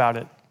sang about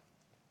it.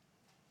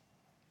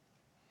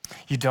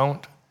 You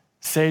don't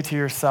say to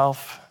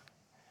yourself,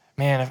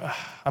 man,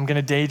 I'm going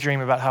to daydream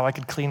about how I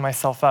could clean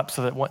myself up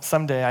so that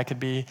someday I could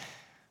be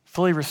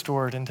fully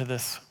restored into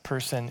this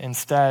person.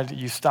 Instead,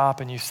 you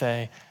stop and you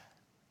say,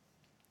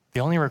 the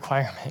only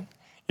requirement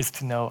is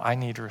to know I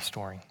need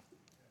restoring.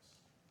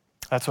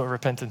 That's what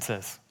repentance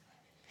is.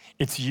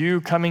 It's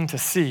you coming to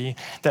see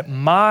that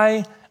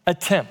my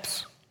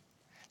attempts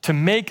to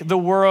make the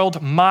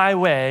world my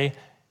way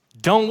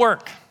don't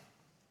work.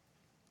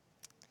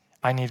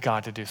 I need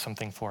God to do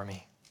something for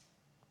me.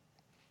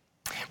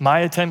 My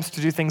attempts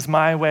to do things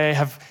my way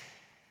have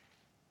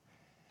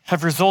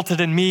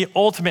resulted in me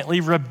ultimately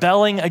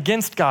rebelling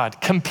against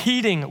God,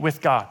 competing with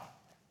God.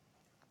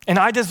 And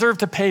I deserve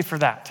to pay for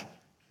that.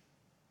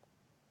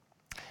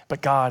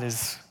 But God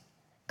is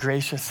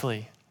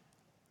graciously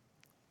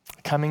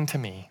coming to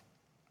me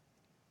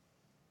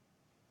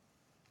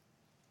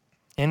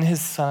in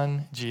his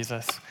Son,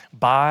 Jesus,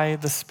 by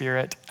the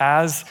Spirit,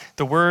 as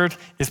the word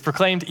is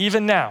proclaimed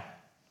even now,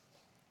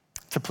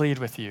 to plead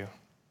with you,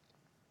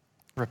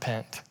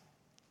 repent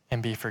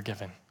and be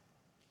forgiven.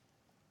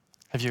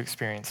 Have you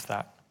experienced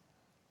that?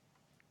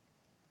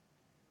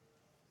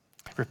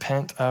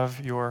 Repent of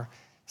your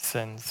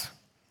sins.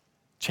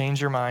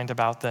 Change your mind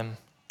about them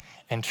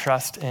and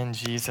trust in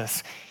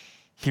Jesus.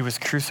 He was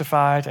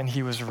crucified and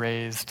he was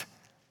raised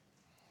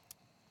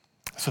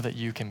so that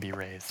you can be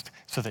raised,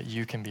 so that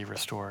you can be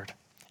restored.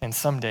 And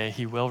someday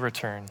he will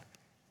return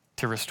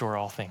to restore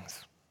all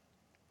things.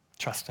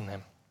 Trust in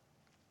him.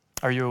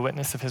 Are you a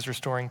witness of his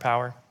restoring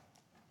power?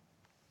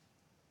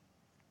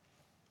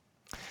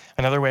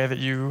 Another way that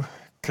you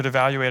could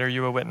evaluate, are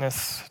you a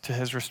witness to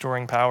his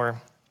restoring power,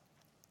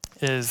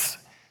 is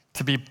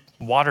to be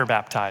water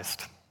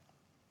baptized.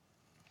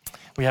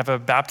 We have a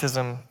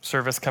baptism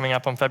service coming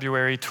up on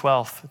February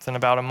 12th. It's in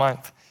about a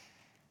month.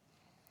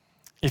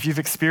 If you've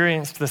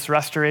experienced this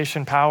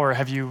restoration power,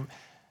 have you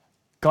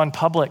gone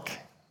public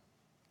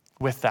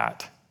with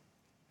that?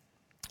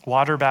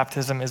 Water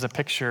baptism is a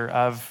picture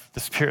of the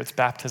Spirit's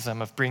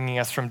baptism, of bringing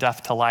us from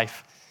death to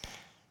life.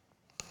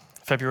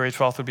 February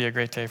 12th would be a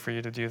great day for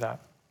you to do that.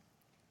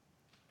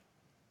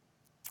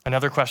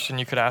 Another question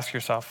you could ask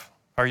yourself,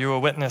 are you a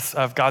witness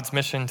of God's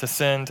mission to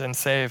send and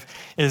save?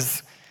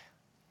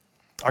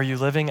 Are you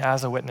living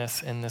as a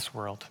witness in this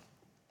world?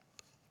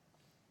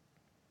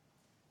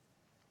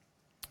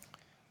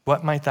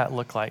 What might that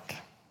look like?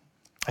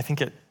 I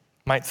think it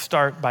might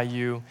start by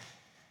you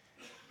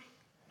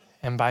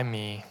and by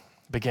me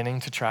beginning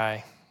to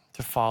try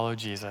to follow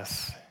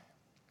Jesus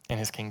in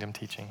his kingdom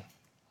teaching.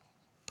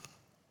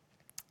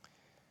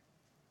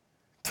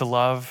 To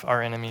love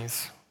our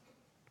enemies,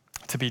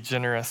 to be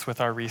generous with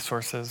our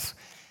resources,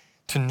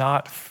 to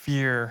not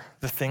fear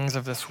the things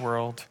of this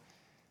world,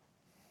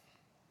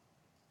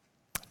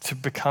 to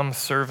become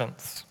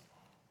servants,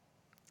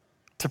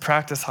 to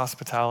practice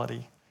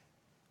hospitality,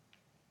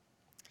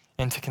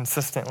 and to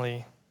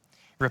consistently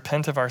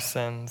repent of our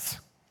sins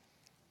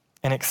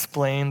and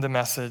explain the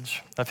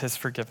message of his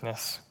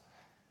forgiveness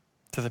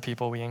to the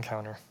people we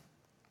encounter.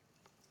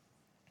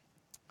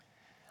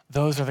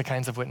 Those are the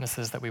kinds of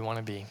witnesses that we want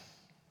to be.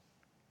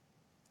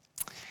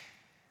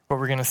 What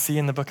we're going to see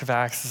in the book of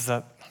Acts is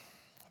that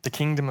the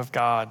kingdom of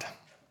God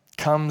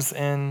comes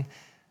in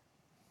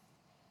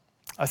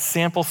a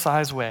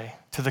sample-size way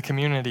to the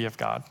community of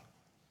God.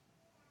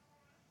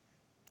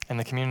 And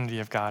the community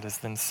of God is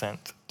then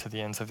sent to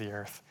the ends of the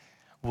earth.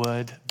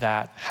 Would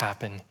that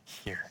happen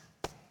here?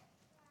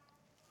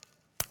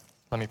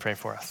 Let me pray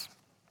for us.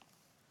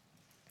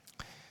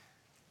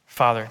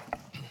 Father,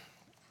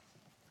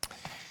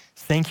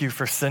 thank you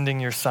for sending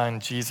your son,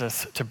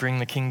 Jesus, to bring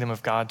the kingdom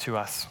of God to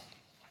us.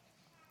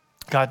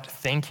 God,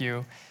 thank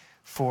you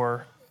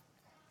for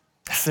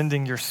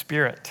sending your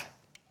Spirit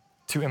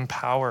to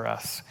empower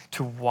us,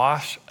 to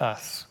wash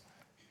us.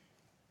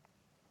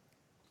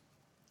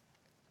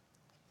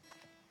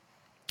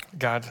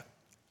 God,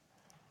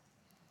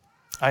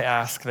 I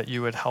ask that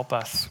you would help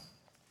us.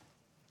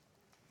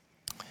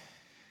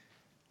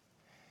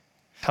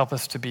 Help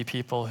us to be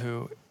people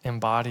who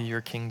embody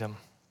your kingdom,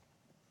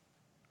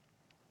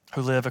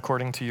 who live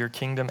according to your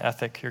kingdom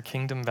ethic, your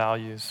kingdom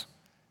values.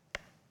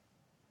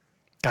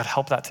 God,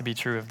 help that to be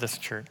true of this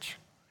church.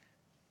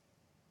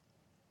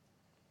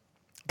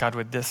 God,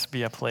 would this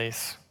be a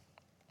place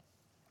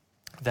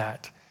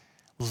that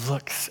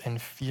looks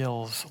and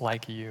feels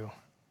like you?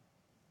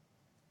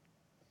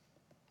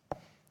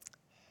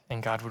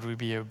 And God, would we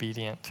be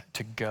obedient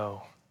to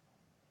go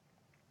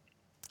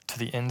to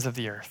the ends of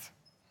the earth?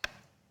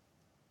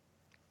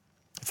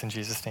 It's in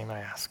Jesus' name I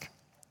ask.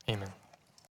 Amen.